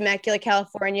middle of Temecula,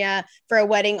 California for a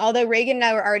wedding. Although Reagan and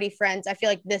I were already friends, I feel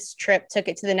like this trip took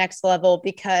it to the next level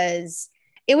because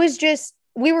it was just,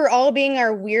 we were all being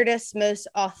our weirdest, most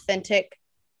authentic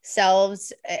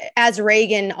selves, as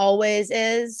Reagan always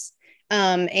is.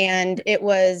 And it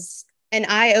was an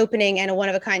eye-opening and a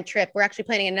one-of-a-kind trip. We're actually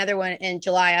planning another one in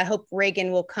July. I hope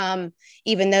Reagan will come,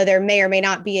 even though there may or may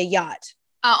not be a yacht.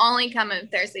 I'll only come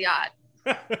if there's a yacht.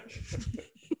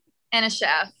 And a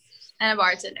chef and a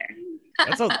bartender.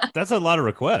 That's a lot of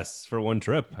requests for one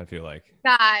trip, I feel like.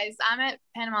 Guys, I'm at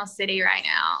Panama City right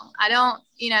now. I don't,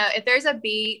 if there's a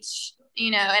beach,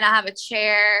 and I have a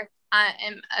chair, I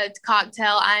am a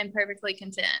cocktail, I am perfectly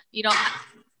content. You don't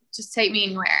just take me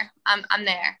anywhere. I'm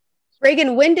there.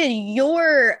 Reagan, when did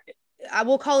I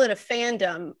will call it a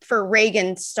fandom for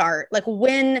Reagan start? Like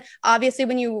obviously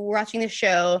when you were watching the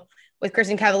show with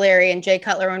Kristen Cavallari and Jay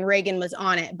Cutler when Reagan was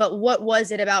on it, but what was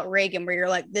it about Reagan where you're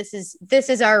like, this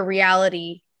is our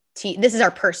reality, this is our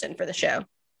person for the show?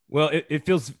 Well, it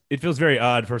feels very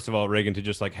odd, first of all, Reagan, to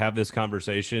just like have this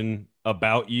conversation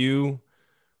about you.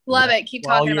 Love it. Keep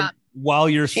talking about while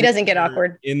you're she doesn't get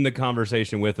awkward in the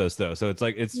conversation with us though. So it's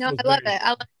like I love it. I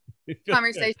love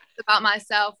conversations about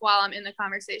myself while I'm in the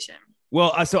conversation.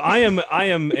 Well, so I am I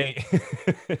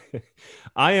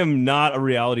am not a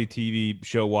reality TV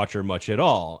show watcher much at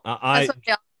all.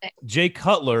 Jay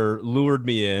Cutler lured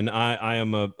me in. I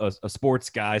am a sports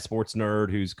guy, sports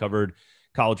nerd who's covered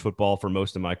college football for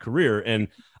most of my career. And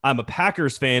I'm a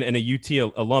Packers fan and a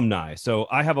UT alumni. So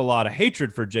I have a lot of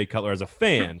hatred for Jay Cutler as a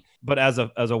fan, but as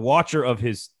a watcher of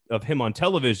him on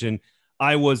television,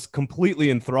 I was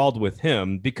completely enthralled with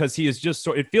him because he is just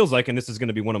it feels like, and this is going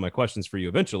to be one of my questions for you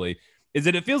eventually, is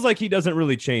that it feels like he doesn't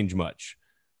really change much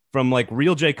from like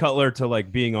real Jay Cutler to like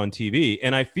being on TV.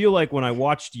 And I feel like when I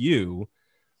watched you,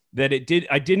 that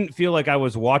I didn't feel like I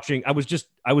was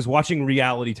watching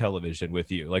reality television with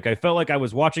you. Like I felt like I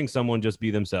was watching someone just be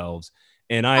themselves.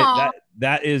 And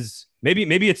that is maybe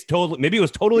it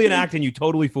was totally an act and you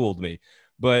totally fooled me,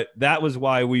 but that was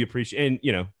why we appreciate,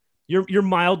 and you're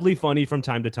mildly funny from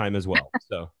time to time as well.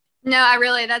 So no,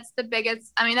 that's the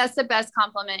best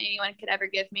compliment anyone could ever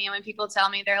give me. And when people tell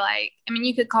me, they're like,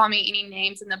 you could call me any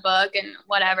names in the book and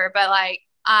whatever, but like,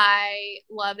 I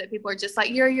love that people are just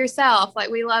like, you're yourself. Like,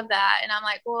 we love that. And I'm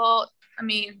like, well,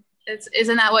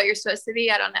 isn't that what you're supposed to be?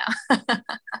 I don't know.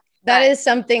 That is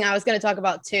something I was going to talk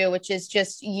about too, which is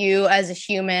just you as a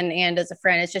human and as a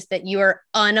friend. It's just that you are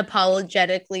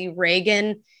unapologetically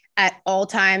Reagan at all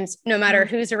times, no matter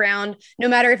who's around, no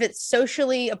matter if it's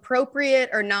socially appropriate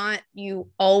or not,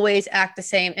 you always act the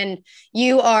same. And do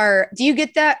you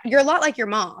get that? You're a lot like your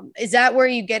mom. Is that where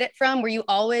you get it from? Were you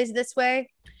always this way?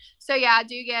 So yeah, I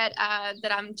do get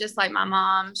that I'm just like my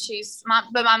mom.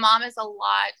 But my mom is a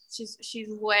lot. She's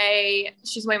way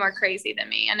more crazy than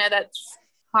me. I know that's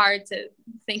hard to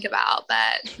think about,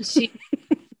 but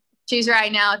she's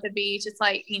right now at the beach. It's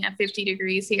like 50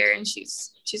 degrees here, and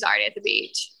she's already at the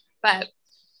beach, but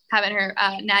having her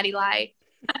natty light.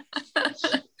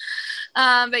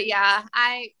 But yeah,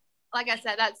 like I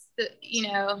said, that's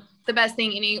the best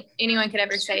thing anyone could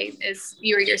ever say is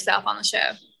you were yourself on the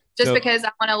show. Just because I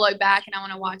want to look back and I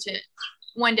want to watch it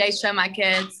one day, show my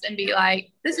kids and be like,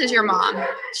 this is your mom.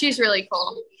 She's really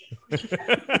cool.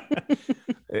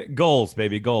 Goals,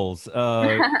 baby, goals.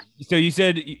 So you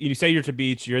say you're at the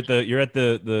beach. You're at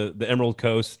the Emerald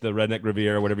Coast, the Redneck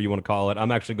Riviera, whatever you want to call it.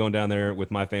 I'm actually going down there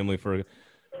with my family for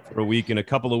a week in a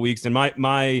couple of weeks. And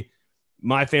my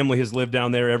family has lived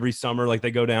down there every summer. Like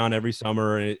they go down every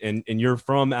summer and you're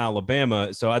from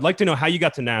Alabama. So I'd like to know how you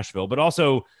got to Nashville, but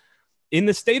also in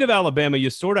the state of Alabama, you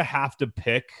sort of have to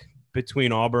pick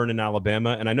between Auburn and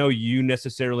Alabama. And I know you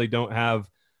necessarily don't have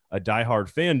a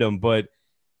diehard fandom, but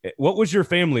what was your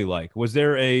family like? Was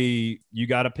there you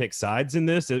got to pick sides in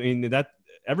this? I mean, that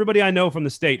everybody I know from the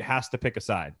state has to pick a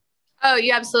side. Oh,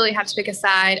 you absolutely have to pick a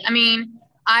side.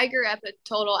 I grew up a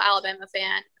total Alabama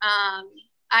fan.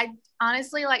 I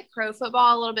honestly like pro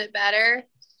football a little bit better.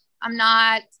 I'm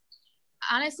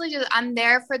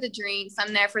there for the drinks.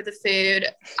 I'm there for the food.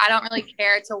 I don't really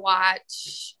care to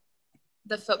watch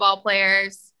the football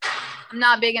players. I'm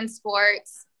not big in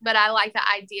sports, but I like the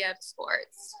idea of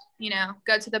sports.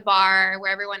 Go to the bar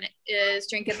where everyone is,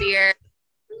 drink a beer,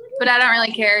 but I don't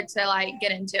really care to like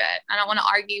get into it. I don't want to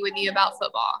argue with you about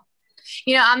football.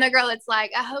 I'm the girl that's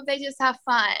like, I hope they just have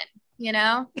fun. you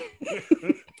know?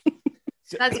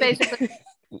 That's basically.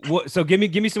 So give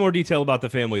me some more detail about the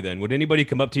family then. Would anybody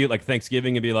come up to you at like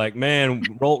Thanksgiving and be like, man,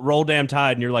 roll damn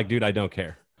Tide, and you're like, dude, I don't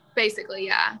care. Basically,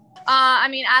 yeah. I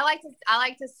mean, I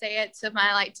like to say it to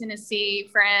my like Tennessee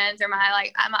friends, or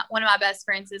one of my best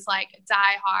friends is like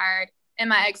diehard, and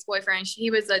my ex-boyfriend,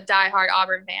 he was a diehard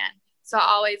Auburn fan. So I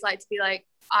always like to be like,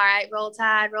 all right, roll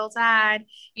Tide,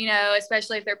 you know,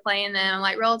 especially if they're playing them. I'm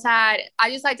like, roll Tide.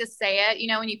 I just like to say it, you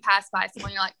know, when you pass by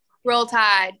someone, you're like, roll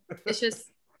Tide. It's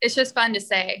just fun to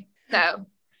say. So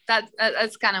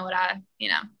that's kind of what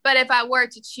but if I were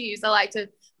to choose, I like to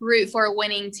root for a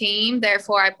winning team.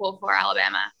 Therefore, I pull for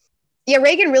Alabama. Yeah,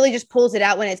 Reagan really just pulls it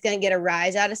out when it's going to get a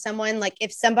rise out of someone. Like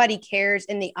if somebody cares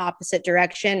in the opposite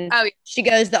direction, she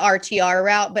goes the RTR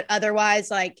route. But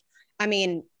otherwise, like, I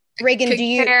mean, Reagan, do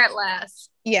you care less?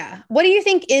 Yeah. What do you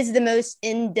think is the most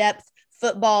in-depth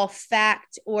football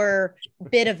fact or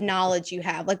bit of knowledge you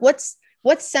have? Like what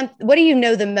do you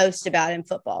know the most about in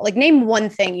football? Like name one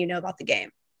thing you know about the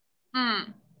game.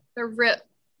 They're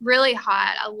really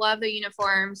hot. I love the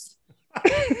uniforms.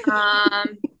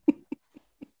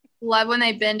 Love when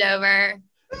they bend over.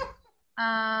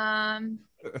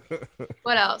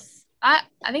 What else? I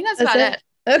think that's about it.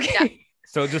 Okay. Yeah.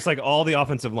 So just like all the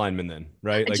offensive linemen then,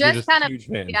 right? Like just you're just kind a of, huge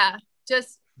fan. Yeah.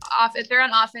 Just off if they're on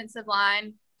offensive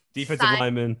line. Defensive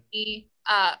linemen.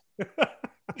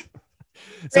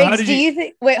 So Riggs, do you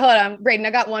think, wait, hold on, Braden,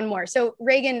 I got one more. So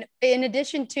Reagan, in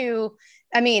addition to,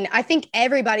 I mean, I think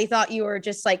everybody thought you were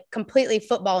just like completely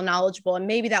football knowledgeable, and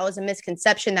maybe that was a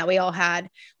misconception that we all had.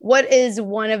 What is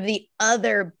one of the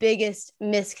other biggest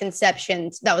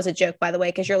misconceptions? That was a joke, by the way,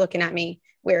 because you're looking at me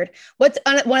weird. What's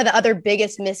one of the other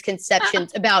biggest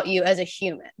misconceptions about you as a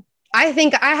human? I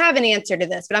think I have an answer to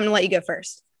this, but I'm going to let you go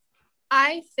first.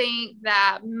 I think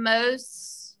that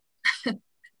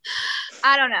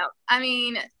I don't know. I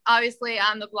mean, obviously,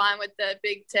 I'm the blonde with the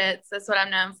big tits. That's what I'm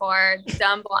known for.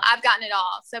 Dumb blonde. I've gotten it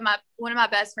all. So one of my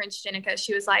best friends, Jenica,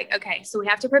 she was like, okay, so we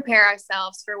have to prepare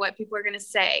ourselves for what people are going to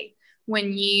say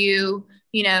when you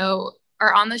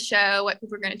are on the show, what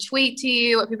people are going to tweet to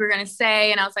you, what people are going to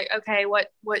say. And I was like, okay, what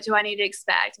do I need to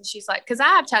expect? And she's like, because I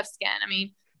have tough skin. I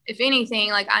mean, if anything,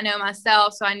 like I know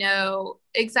myself, so I know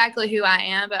exactly who I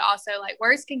am, but also like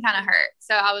words can kind of hurt.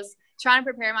 So I was trying to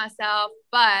prepare myself,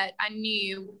 but I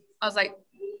was like,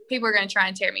 people are going to try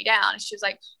and tear me down. And she was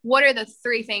like, what are the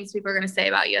 3 things people are going to say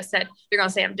about you? I said, they're going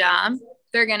to say I'm dumb.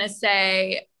 They're going to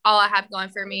say all I have going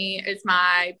for me is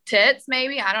my tits,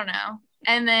 maybe. I don't know.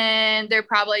 And then they're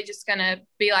probably just going to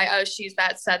be like, oh, she's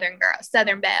that Southern girl,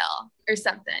 Southern belle or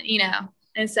something, you know?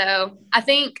 And so I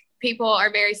think people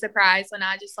are very surprised when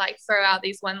I just like throw out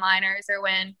these one-liners, or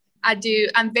when I like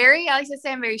to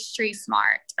say I'm very street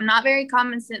smart. I'm not very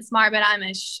common sense smart, but I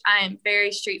am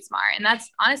very street smart. And that's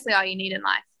honestly all you need in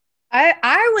life.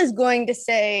 I was going to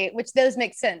say, which those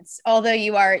make sense, although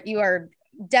you are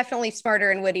definitely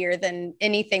smarter and wittier than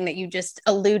anything that you just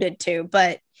alluded to.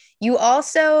 But you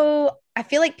also, I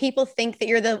feel like people think that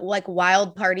you're the like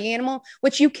wild party animal,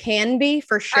 which you can be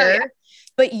for sure. Oh, yeah.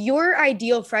 But your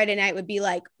ideal Friday night would be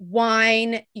like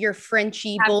wine, your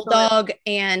Frenchie bulldog,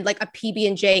 and like a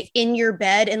PB&J in your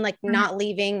bed, and like not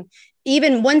leaving.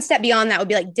 Even one step beyond that would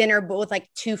be like dinner, but with like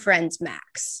 2 friends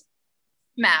max.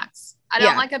 I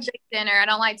don't like a big dinner. I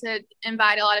don't like to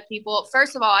invite a lot of people.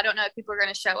 First of all, I don't know if people are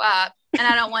going to show up, and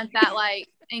I don't want that like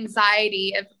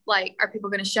anxiety of like, are people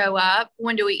going to show up?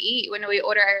 When do we eat? When do we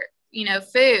order,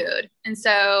 food? And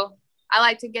so I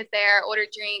like to get there, order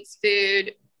drinks,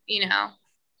 food,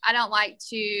 I don't like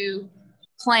to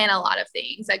plan a lot of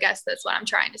things. I guess that's what I'm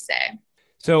trying to say.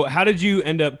 So how did you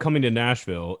end up coming to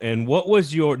Nashville? And what was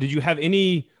did you have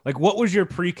any, like, what was your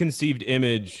preconceived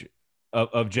image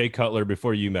of Jay Cutler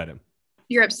before you met him?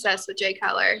 You're obsessed with Jay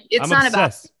Cutler. It's not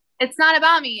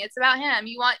about me. It's about him.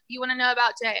 You want to know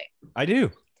about Jay? I do.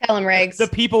 Tell him, Riggs. The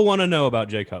people want to know about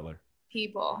Jay Cutler.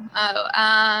 People.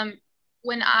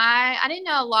 When I didn't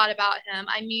know a lot about him.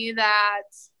 I knew that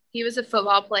he was a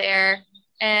football player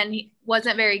and he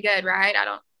wasn't very good, right?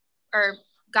 Or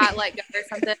got let go or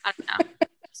something. I don't know.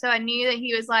 So I knew that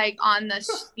he was like on the,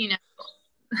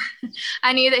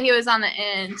 I knew that he was on the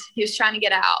end. He was trying to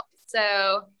get out. So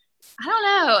I don't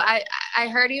know. I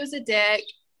heard he was a dick,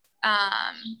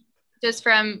 just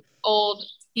from old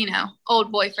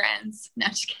boyfriends. No,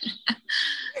 I'm just kidding.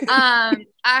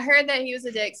 I heard that he was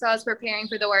a dick, so I was preparing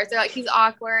for the worst. They're like, he's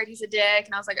awkward, he's a dick.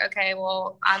 And I was like, okay,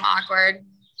 well, I'm awkward.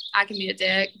 I can be a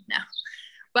dick. No.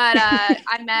 But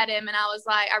I met him and I was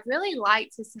like, I really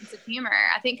liked his sense of humor.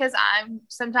 I think because I'm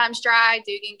sometimes dry.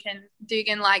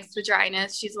 Dugan likes the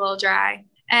dryness. She's a little dry.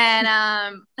 And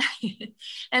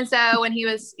and so when he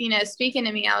was, speaking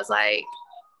to me, I was like,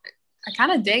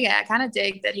 kind of dig it. I kind of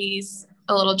dig that he's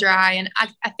a little dry. And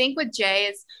I think with Jay,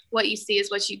 is what you see is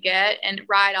what you get. And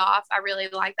right off, I really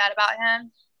like that about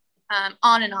him.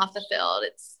 On and off the field,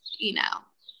 it's,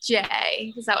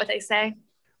 Jay. Is that what they say?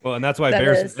 Well, and that's why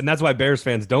Bears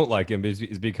fans don't like him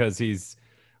is because he's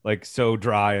like so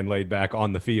dry and laid back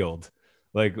on the field.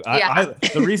 Like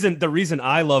the reason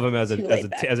I love him as a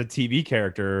TV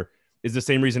character is the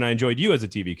same reason I enjoyed you as a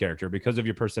TV character, because of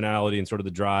your personality and sort of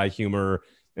the dry humor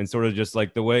and sort of just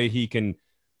like the way he can.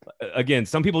 Again,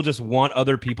 some people just want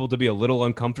other people to be a little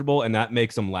uncomfortable, and that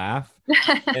makes them laugh.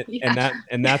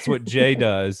 And that's what Jay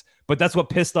does. But that's what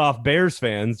pissed off Bears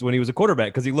fans when he was a quarterback,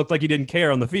 because he looked like he didn't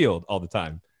care on the field all the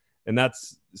time. And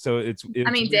that's so it's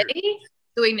I mean, did he?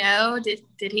 Do we know?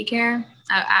 Did he care?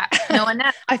 No one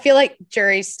knows. I feel like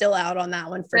jury's still out on that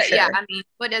one for sure. Yeah, I mean,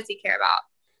 what does he care about?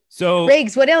 So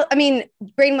Riggs, what else? I mean,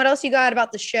 Braden, what else you got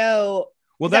about the show?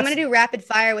 Well, I'm going to do rapid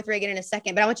fire with Reagan in a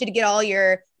second, but I want you to get all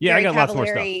your I got lots more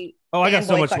stuff. Oh, I got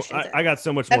so much. I got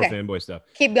so much more fanboy stuff.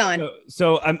 Keep going.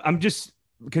 So I'm just,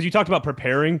 because you talked about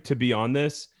preparing to be on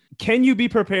this. Can you be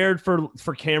prepared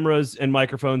for cameras and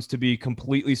microphones to be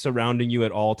completely surrounding you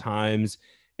at all times?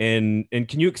 And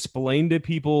can you explain to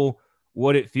people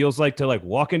what it feels like to like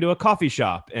walk into a coffee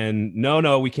shop and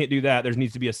no, we can't do that. There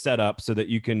needs to be a setup so that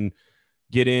you can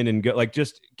get in and go. Like,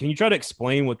 just can you try to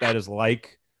explain what that is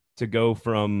like to go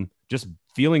from just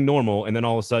feeling normal and then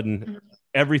all of a sudden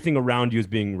everything around you is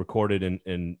being recorded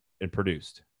and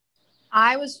produced?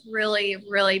 I was really,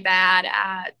 really bad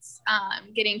at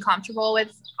getting comfortable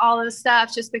with all this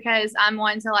stuff, just because I'm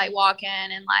one to like walk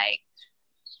in and like,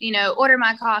 order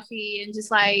my coffee and just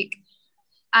like,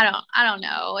 I don't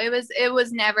know. It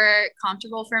was never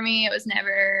comfortable for me. It was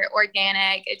never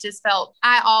organic. It just felt,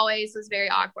 I always was very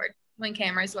awkward when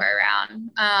cameras were around.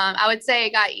 I would say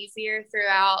it got easier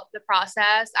throughout the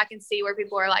process. I can see where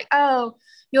people are like, oh,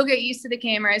 you'll get used to the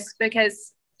cameras,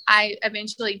 because I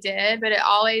eventually did, but it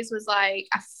always was like,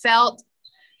 I felt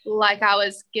like I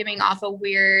was giving off a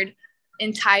weird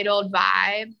entitled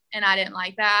vibe, and I didn't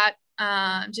like that.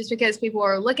 Just because people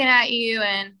were looking at you,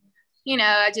 and,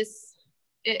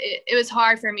 it was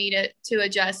hard for me to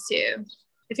adjust to.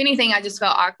 If anything, I just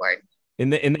felt awkward. In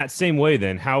that same way,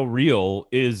 then, how real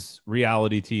is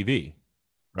reality TV,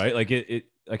 right? Like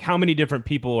like how many different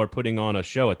people are putting on a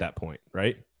show at that point,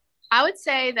 right? I would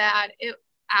say that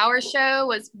our show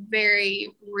was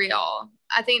very real.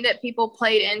 I think that people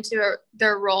played into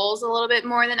their roles a little bit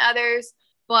more than others,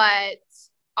 but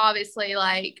obviously,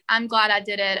 like, I'm glad I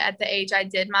did it at the age I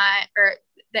did or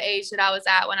the age that I was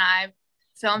at when I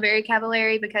filmed Very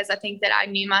Cavallari, because I think that I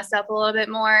knew myself a little bit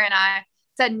more and I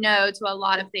said no to a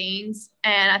lot of things.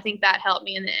 And I think that helped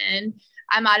me in the end.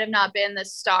 I might have not been the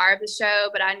star of the show,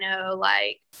 but I know,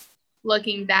 like,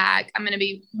 looking back, I'm going to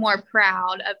be more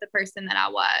proud of the person that I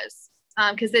was.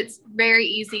 Because it's very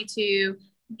easy to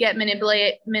get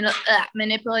manipulated.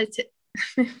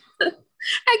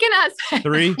 I cannot say.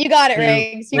 3. You got it,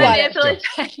 Riggs. You got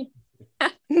it.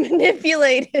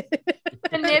 Manipulated.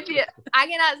 I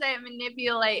cannot say it.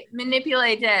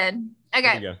 Manipulated.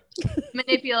 Okay.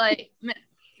 Manipulate.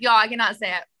 Y'all, I cannot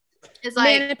say it. It's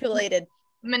like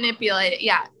manipulated.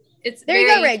 Yeah. It's there. You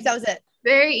go, Riggs. That was it.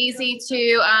 Very easy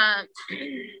to,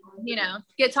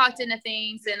 get talked into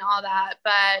things and all that.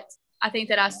 But I think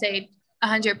that I stayed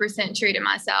 100% true to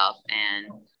myself.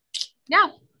 And yeah.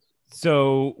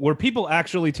 So were people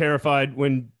actually terrified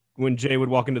when Jay would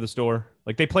walk into the store?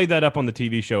 Like, they played that up on the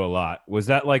TV show a lot. Was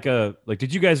that like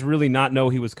did you guys really not know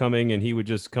he was coming and he would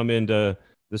just come into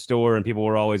the store and people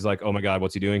were always like, oh my God,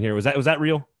 what's he doing here? Was that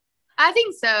real? I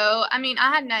think so. I mean,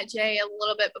 I had met Jay a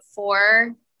little bit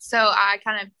before, so I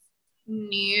kind of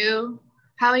knew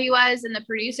how he was, and the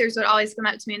producers would always come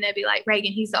up to me and they'd be like,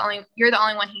 Reagan, you're the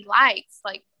only one he likes.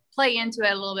 Like, play into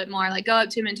it a little bit more, like go up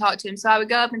to him and talk to him. So I would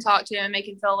go up and talk to him and make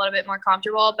him feel a little bit more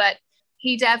comfortable. But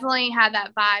he definitely had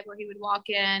that vibe where he would walk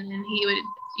in and he would,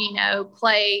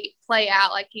 play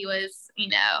out like he was,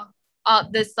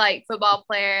 this like football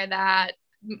player that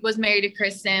was married to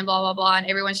Kristen, blah, blah, blah. And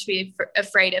everyone should be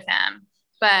afraid of him.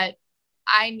 But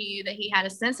I knew that he had a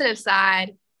sensitive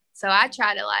side. So I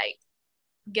tried to like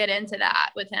get into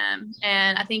that with him.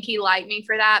 And I think he liked me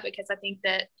for that, because I think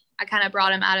that I kind of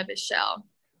brought him out of his shell.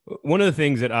 One of the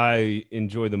things that I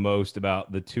enjoy the most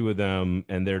about the two of them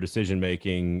and their decision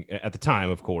making at the time,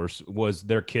 of course, was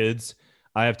their kids.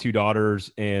 I have 2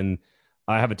 daughters, and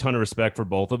I have a ton of respect for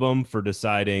both of them for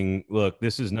deciding, look,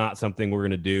 this is not something we're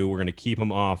going to do. We're going to keep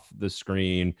them off the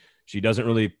screen. She doesn't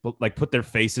really put their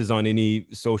faces on any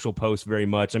social posts very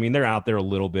much. I mean, they're out there a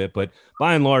little bit, but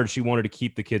by and large, she wanted to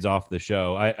keep the kids off the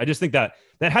show. I just think that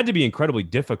had to be incredibly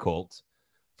difficult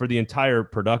for the entire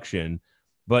production.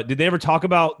 But did they ever talk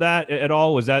about that at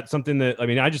all? Was that something that, I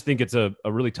mean, I just think it's a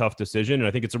really tough decision, and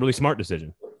I think it's a really smart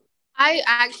decision. I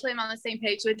actually am on the same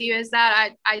page with you as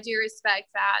that. I do respect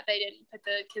that they didn't put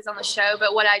the kids on the show,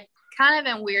 but what I kind of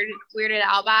am weirded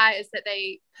out by is that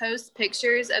they post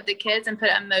pictures of the kids and put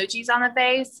emojis on the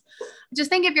face. Just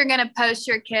think, if you're going to post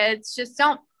your kids, just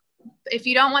don't, if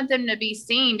you don't want them to be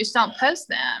seen, just don't post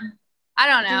them. I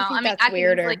don't know. I mean,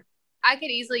 I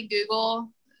could easily Google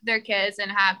their kids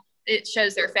and have it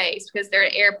shows their face because they're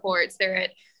at airports, they're at,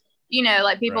 you know,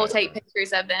 like people take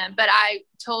pictures of them. But I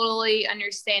totally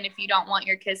understand if you don't want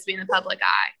your kids to be in the public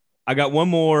eye. I got one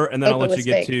more, and then I'll let you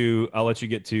get to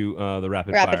the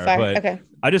rapid fire. But okay.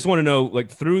 I just want to know, like,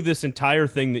 through this entire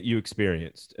thing that you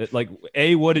experienced, like,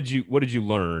 what did you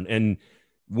learn, and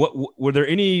what were there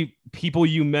any people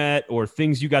you met or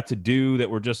things you got to do that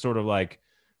were just sort of like,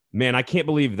 man, I can't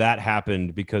believe that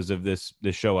happened because of this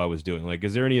show I was doing? Like,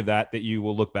 is there any of that you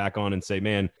will look back on and say,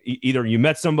 man, either you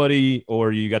met somebody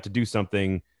or you got to do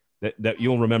something that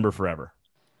you'll remember forever?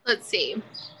 Let's see.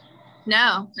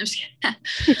 No, I'm just kidding.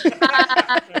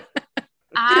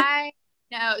 I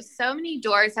know so many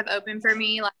doors have opened for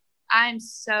me. Like, I'm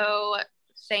so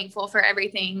thankful for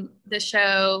everything the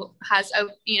show has,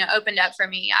 opened up for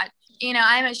me.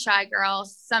 I'm a shy girl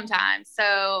sometimes,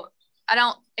 so I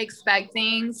don't expect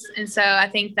things. And so I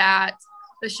think that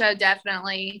the show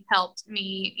definitely helped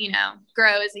me,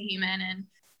 grow as a human. And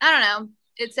I don't know,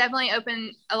 it's definitely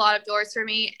opened a lot of doors for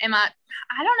me. I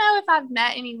don't know if I've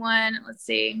met anyone. Let's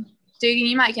see. Dugan,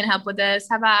 you might can help with this.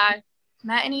 Have I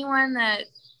met anyone that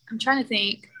I'm trying to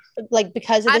think? Like,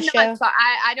 because of the show?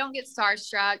 I don't get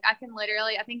starstruck. I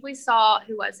think we saw,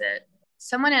 who was it?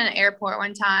 Someone in an airport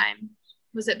one time.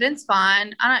 Was it Vince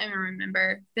Vaughn? I don't even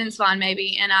remember. Vince Vaughn,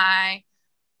 maybe. And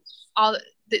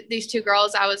these two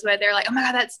girls I was with, they're like, oh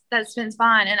my God, that's Vince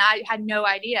Vaughn. And I had no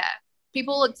idea.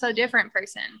 People look so different in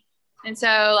person. And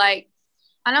so, like,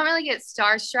 I don't really get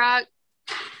starstruck.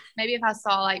 Maybe if I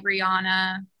saw, like,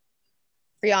 Rihanna's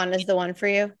the one for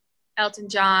you. Elton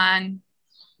John.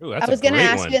 Ooh, I was going to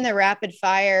ask you in the rapid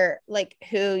fire, like,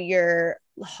 who your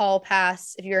hall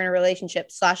pass, if you're in a relationship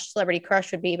 / celebrity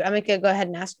crush would be, but I'm going to go ahead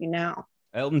and ask you now.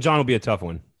 Elton John will be a tough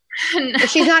one.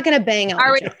 But she's not going to bang Elton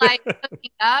Are we John. like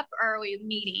hooking up, or are we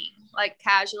meeting, like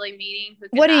casually meeting?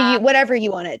 Whatever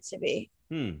you want it to be.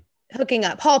 Hooking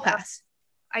up, hall pass.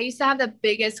 I used to have the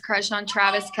biggest crush on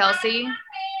Travis Kelce.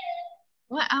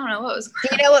 What? I don't know what was. Do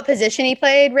you know what position he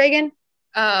played, Reagan?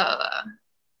 Let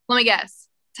me guess.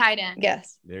 Tight end.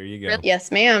 Yes. There you go. Really?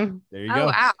 Yes, ma'am. There you go.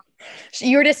 Wow.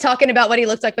 You were just talking about what he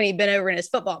looked like when he'd been over in his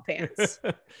football pants.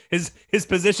 his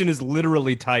position is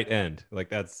literally tight end. Like,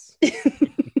 that's.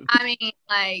 I mean,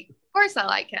 like, of course I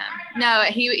like him. No,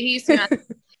 he used to.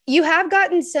 You have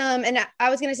gotten some, and I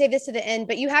was going to save this to the end,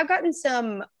 but you have gotten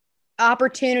some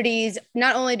opportunities,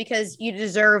 not only because you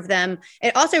deserve them,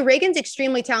 and also Reagan's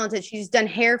extremely talented. She's done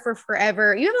hair for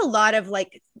forever. You have a lot of,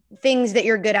 like, things that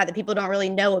you're good at that people don't really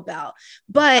know about,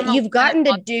 but you've gotten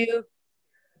to do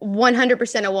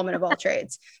 100% a woman of all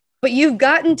trades. But you've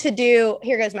gotten to do,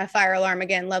 here goes my fire alarm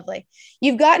again, lovely.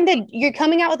 You're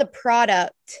coming out with a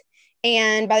product,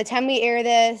 and by the time we air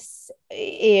this,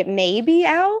 it may be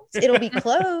out. It'll be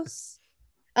close.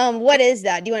 What is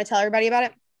that? Do you want to tell everybody about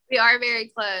it? We are very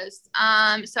close.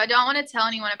 So I don't want to tell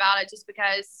anyone about it just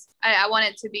because I want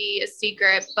it to be a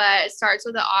secret, but it starts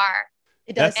with an R.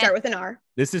 It does start with an R.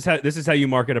 This is how you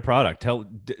market a product. Tell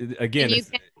again.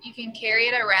 You can carry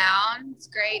it around. It's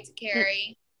great to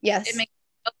carry. Yes. It makes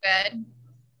you feel good.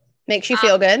 Makes you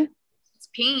feel good. It's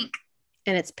pink.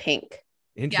 And it's pink.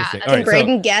 Interesting. Yeah, Can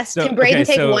Braden guess? Can Braden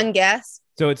take one guess?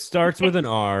 So it starts with an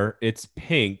R. It's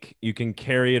pink. You can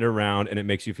carry it around, and it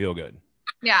makes you feel good.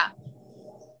 Yeah.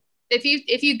 If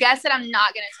you guess it, I'm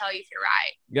not going to tell you if you're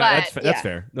right. Yeah, that's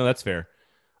fair. No, that's fair.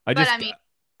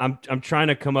 I'm trying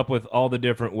to come up with all the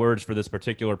different words for this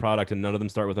particular product, and none of them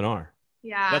start with an R.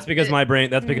 Yeah. That's because my brain.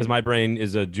 That's because my brain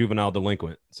is a juvenile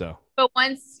delinquent. So. But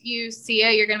once you see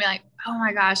it, you're gonna be like, "Oh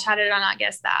my gosh, how did I not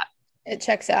guess that?" It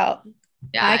checks out.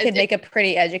 Yeah, I could make a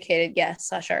pretty educated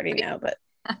guess. I already know, but.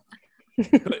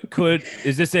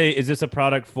 Is this a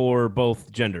product for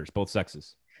both genders, both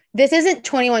sexes? This isn't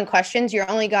 21 questions. You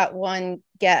only got one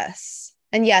guess.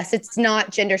 And yes, it's not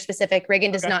gender specific.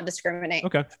 Reagan does not discriminate.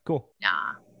 Okay, cool.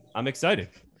 Nah. I'm excited.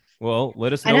 Well,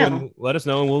 let us know. And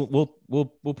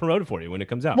we'll promote it for you when it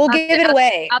comes out. We'll give it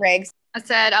away, Riggs. I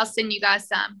said I'll send you guys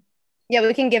some. Yeah,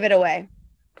 we can give it away,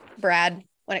 Brad,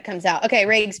 when it comes out. Okay,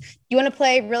 Riggs, you want to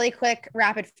play really quick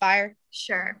rapid fire?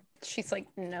 Sure. She's like,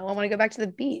 no, I want to go back to the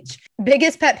beach.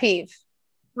 Biggest pet peeve?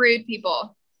 Rude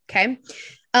people. Okay.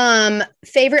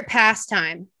 Favorite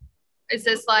pastime? Is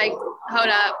this like, hold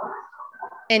up?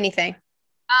 Anything.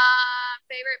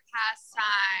 Favorite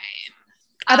pastime.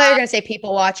 I thought you were gonna say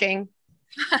people watching.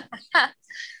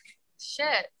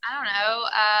 Shit, I don't know.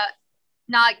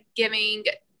 Not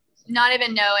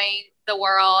even knowing the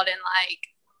world and like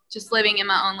just living in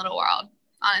my own little world.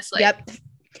 Honestly. Yep.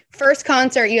 First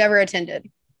concert you ever attended?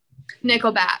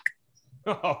 Nickelback.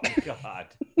 Oh God.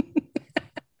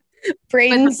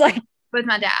 Braden's with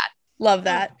my dad. Love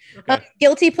that. Okay.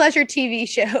 Guilty pleasure TV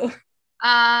show.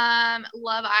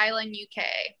 Love Island UK.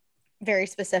 Very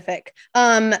specific.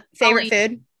 Favorite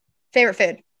food? Favorite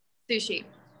food? Sushi.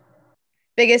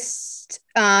 Biggest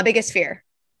fear?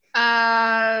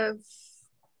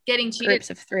 Getting cheated.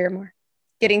 Groups of 3 or more.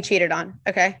 Getting cheated on.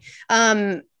 Okay.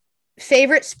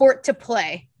 Favorite sport to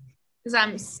play? Because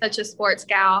I'm such a sports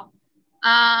gal.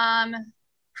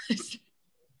 Tennis.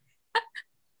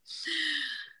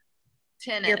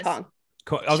 Beer pong.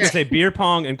 I was gonna say beer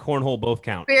pong and cornhole both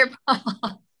count. Beer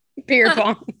pong. Beer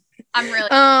pong. I'm really.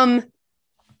 I'm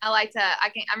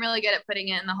really good at putting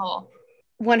it in the hole.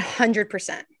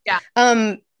 100%. Yeah.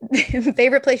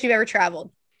 Favorite place you've ever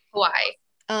traveled? Hawaii.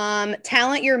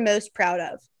 Talent you're most proud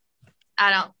of? I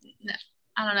don't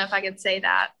know if I could say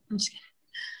that. I'm just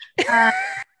kidding.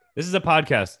 This is a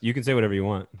podcast. You can say whatever you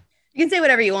want. You can say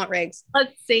whatever you want, Riggs.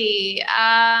 Let's see.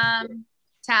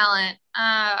 Talent.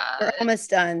 We're almost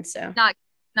done, so not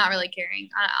really caring.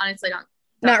 I honestly don't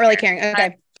not really caring.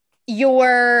 Okay.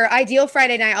 Your ideal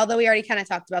Friday night, although we already kind of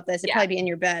talked about this, it'd probably be in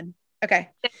your bed. Okay.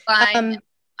 Fine.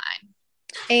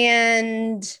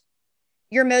 And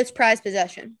your most prized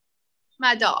possession?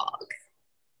 My dog.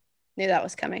 Knew that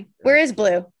was coming. Where is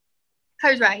Blue?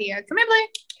 Her's right here. Come here, Blue.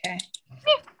 Okay.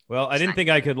 Well, I didn't think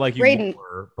I could like you Braden.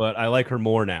 more, but I like her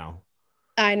more now.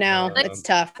 I know. It's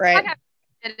tough, right? I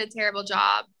did a terrible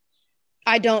job.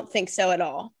 I don't think so at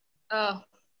all. Oh.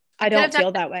 I don't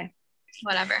feel that way.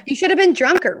 Whatever. You should have been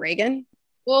drunker, Reagan.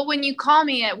 Well, when you call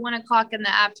me at 1:00 in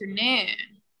the afternoon,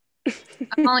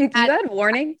 You had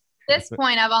warning? At this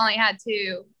point, I've only had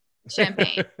 2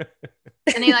 champagne.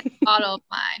 And he like a bottle of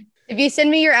mine. If you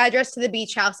send me your address to the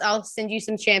beach house, I'll send you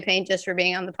some champagne just for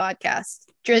being on the podcast.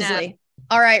 Drizzly. No.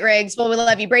 All right, Riggs. Well, we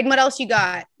love you. Braden, what else you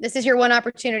got? This is your one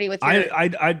opportunity with your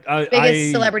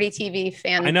biggest celebrity TV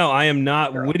fan. I know I am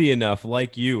not witty enough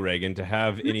like you, Reagan, to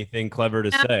have anything clever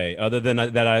to say other than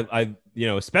that I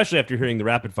especially after hearing the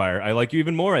rapid fire, I like you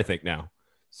even more, I think now.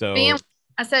 So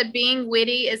I said being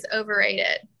witty is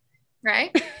overrated,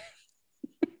 right?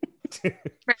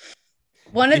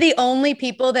 One of the only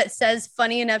people that says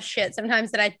funny enough shit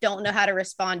sometimes that I don't know how to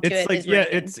respond to it. Like,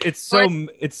 it's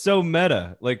so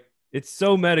meta. Like, it's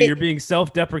so meta. You're being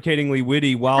self-deprecatingly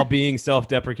witty while being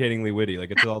self-deprecatingly witty.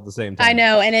 Like, it's all at the same time. I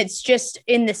know. And it's just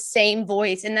in the same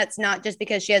voice. And that's not just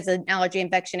because she has an allergy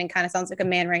infection and kind of sounds like a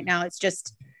man right now. It's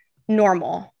just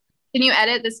normal. Can you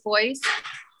edit this voice?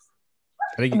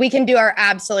 We can do our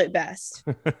absolute best.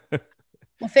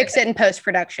 We'll fix it in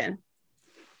post-production.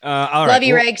 All right. Love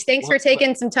you, Riggs. Thanks for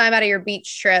taking some time out of your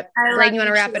beach trip. Braden, you want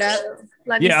to wrap it up?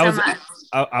 Love you so much.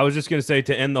 I was just going to say,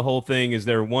 to end the whole thing, is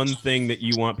there one thing that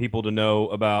you want people to know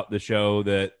about the show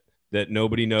that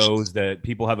nobody knows, that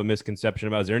people have a misconception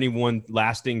about? Is there any one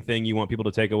lasting thing you want people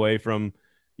to take away from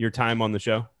your time on the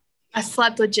show? I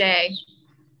slept with Jay.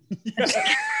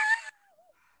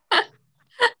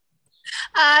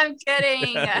 I'm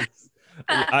kidding.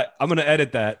 I'm going to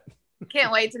edit that.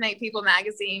 Can't wait to make People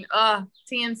Magazine. Oh,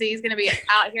 TMZ is going to be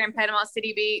out here in Panama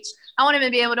City Beach. I won't even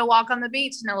be able to walk on the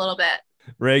beach in a little bit.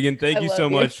 Reagan, thank you so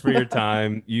much for your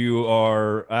time. You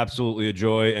are absolutely a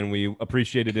joy, and we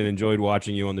appreciated and enjoyed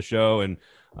watching you on the show. And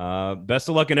best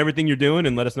of luck in everything you're doing,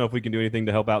 and let us know if we can do anything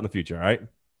to help out in the future. All right.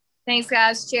 Thanks,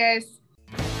 guys. Cheers.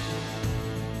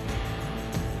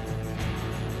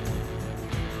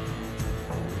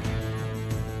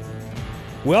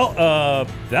 Well,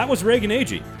 that was Reagan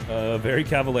Agee. Very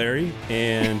Cavallari,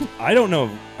 and I don't know.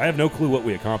 I have no clue what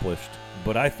we accomplished,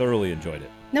 but I thoroughly enjoyed it.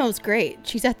 No, it was great.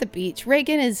 She's at the beach.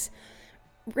 Reagan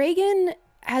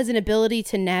has an ability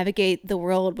to navigate the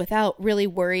world without really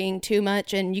worrying too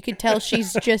much, and you could tell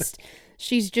she's just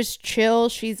chill.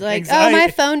 She's like, anxiety. Oh,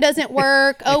 my phone doesn't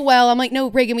work. Oh, well. I'm like, no,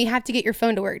 Reagan, we have to get your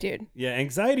phone to work, dude. Yeah,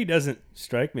 anxiety doesn't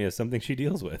strike me as something she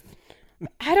deals with.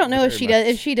 I don't know if she does.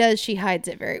 If she does, she hides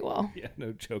it very well. Yeah,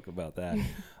 no joke about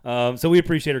that. So we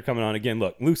appreciate her coming on again.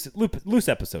 Look, loose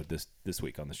episode this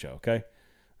week on the show. Okay,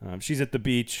 she's at the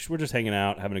beach. We're just hanging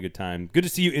out, having a good time. Good to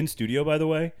see you in studio, by the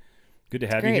way. Good to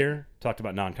have you here. Talked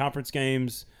about non-conference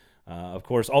games. Of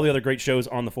course, all the other great shows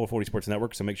on the 440 Sports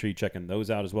Network, so make sure you check those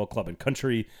out as well. Club and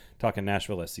Country, talking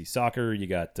Nashville SC Soccer. You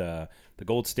got the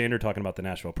Gold Standard talking about the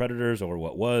Nashville Predators, or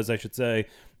what was, I should say.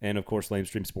 And, of course,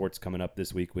 Lamestream Sports coming up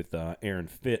this week with Aaron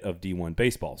Fitt of D1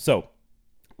 Baseball. So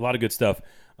A lot of good stuff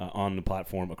on the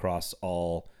platform across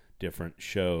all different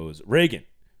shows. Reagan,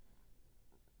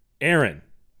 Aaron,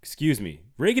 excuse me.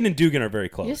 Reagan and Dugan are very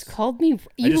close. You just called me.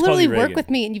 You literally work with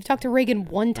me, and you've talked to Reagan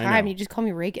one time, and you just call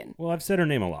me Reagan. Well, I've said her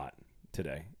name a lot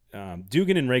today.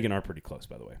 Dugan and Reagan are pretty close,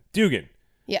 by the way. Dugan.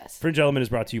 Yes. Fringe Element is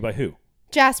brought to you by who?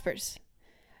 Jaspers.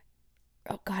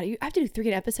 Oh, God. I have to do 3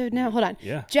 an episode now? Hold on.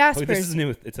 Yeah. Jaspers. This is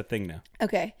new. It's a thing now.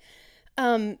 Okay.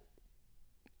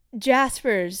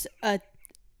 Jaspers, a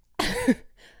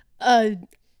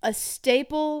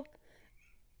staple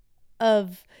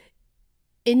of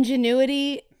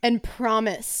ingenuity and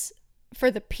promise for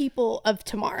the people of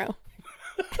tomorrow.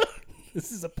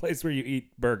 This is a place where you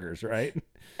eat burgers, right?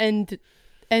 And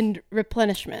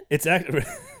replenishment. It's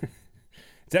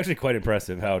actually quite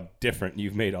impressive how different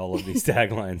you've made all of these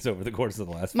taglines over the course of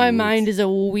the last few weeks. mind is a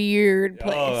weird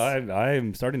place. Oh,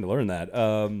 I'm starting to learn that.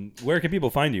 Where can people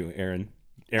find you, Aaron?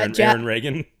 Aaron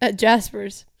Reagan? At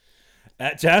Jaspers.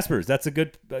 At Jaspers. That's a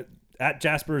good... at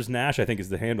Jaspers Nash, I think, is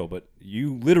the handle, but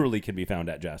you literally can be found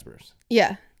at Jaspers.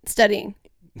 Yeah, studying.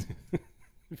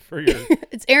 For your...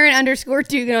 It's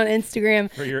Aaron_Dugan on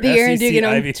Instagram. For your the SEC Aaron Dugan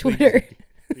on Ivy Twitter.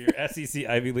 For your SEC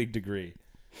Ivy League degree.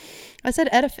 I said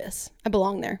edifice. I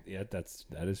belong there. Yeah,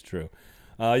 that is true.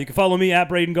 You can follow me at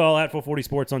Braden Gall, at 440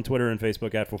 Sports on Twitter and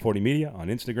Facebook, at 440 Media on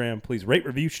Instagram. Please rate,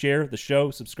 review, share the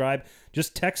show, subscribe.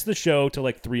 Just text the show to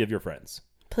like 3 of your friends.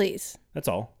 Please. That's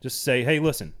all. Just say, hey,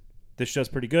 listen, this show's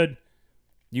pretty good.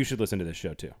 You should listen to this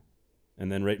show too.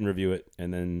 And then rate and review it.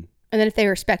 And then if they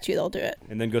respect you, they'll do it.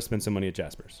 And then go spend some money at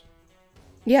Jaspers.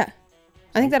 Yeah.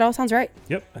 I think that all sounds right.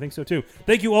 Yep, I think so too.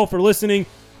 Thank you all for listening.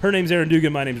 Her name's Aaron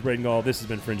Dugan. My name's Braden Gall. This has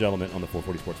been Fringe Element on the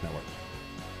 440 Sports Network.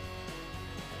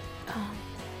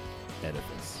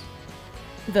 Edifice.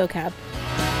 Vocab.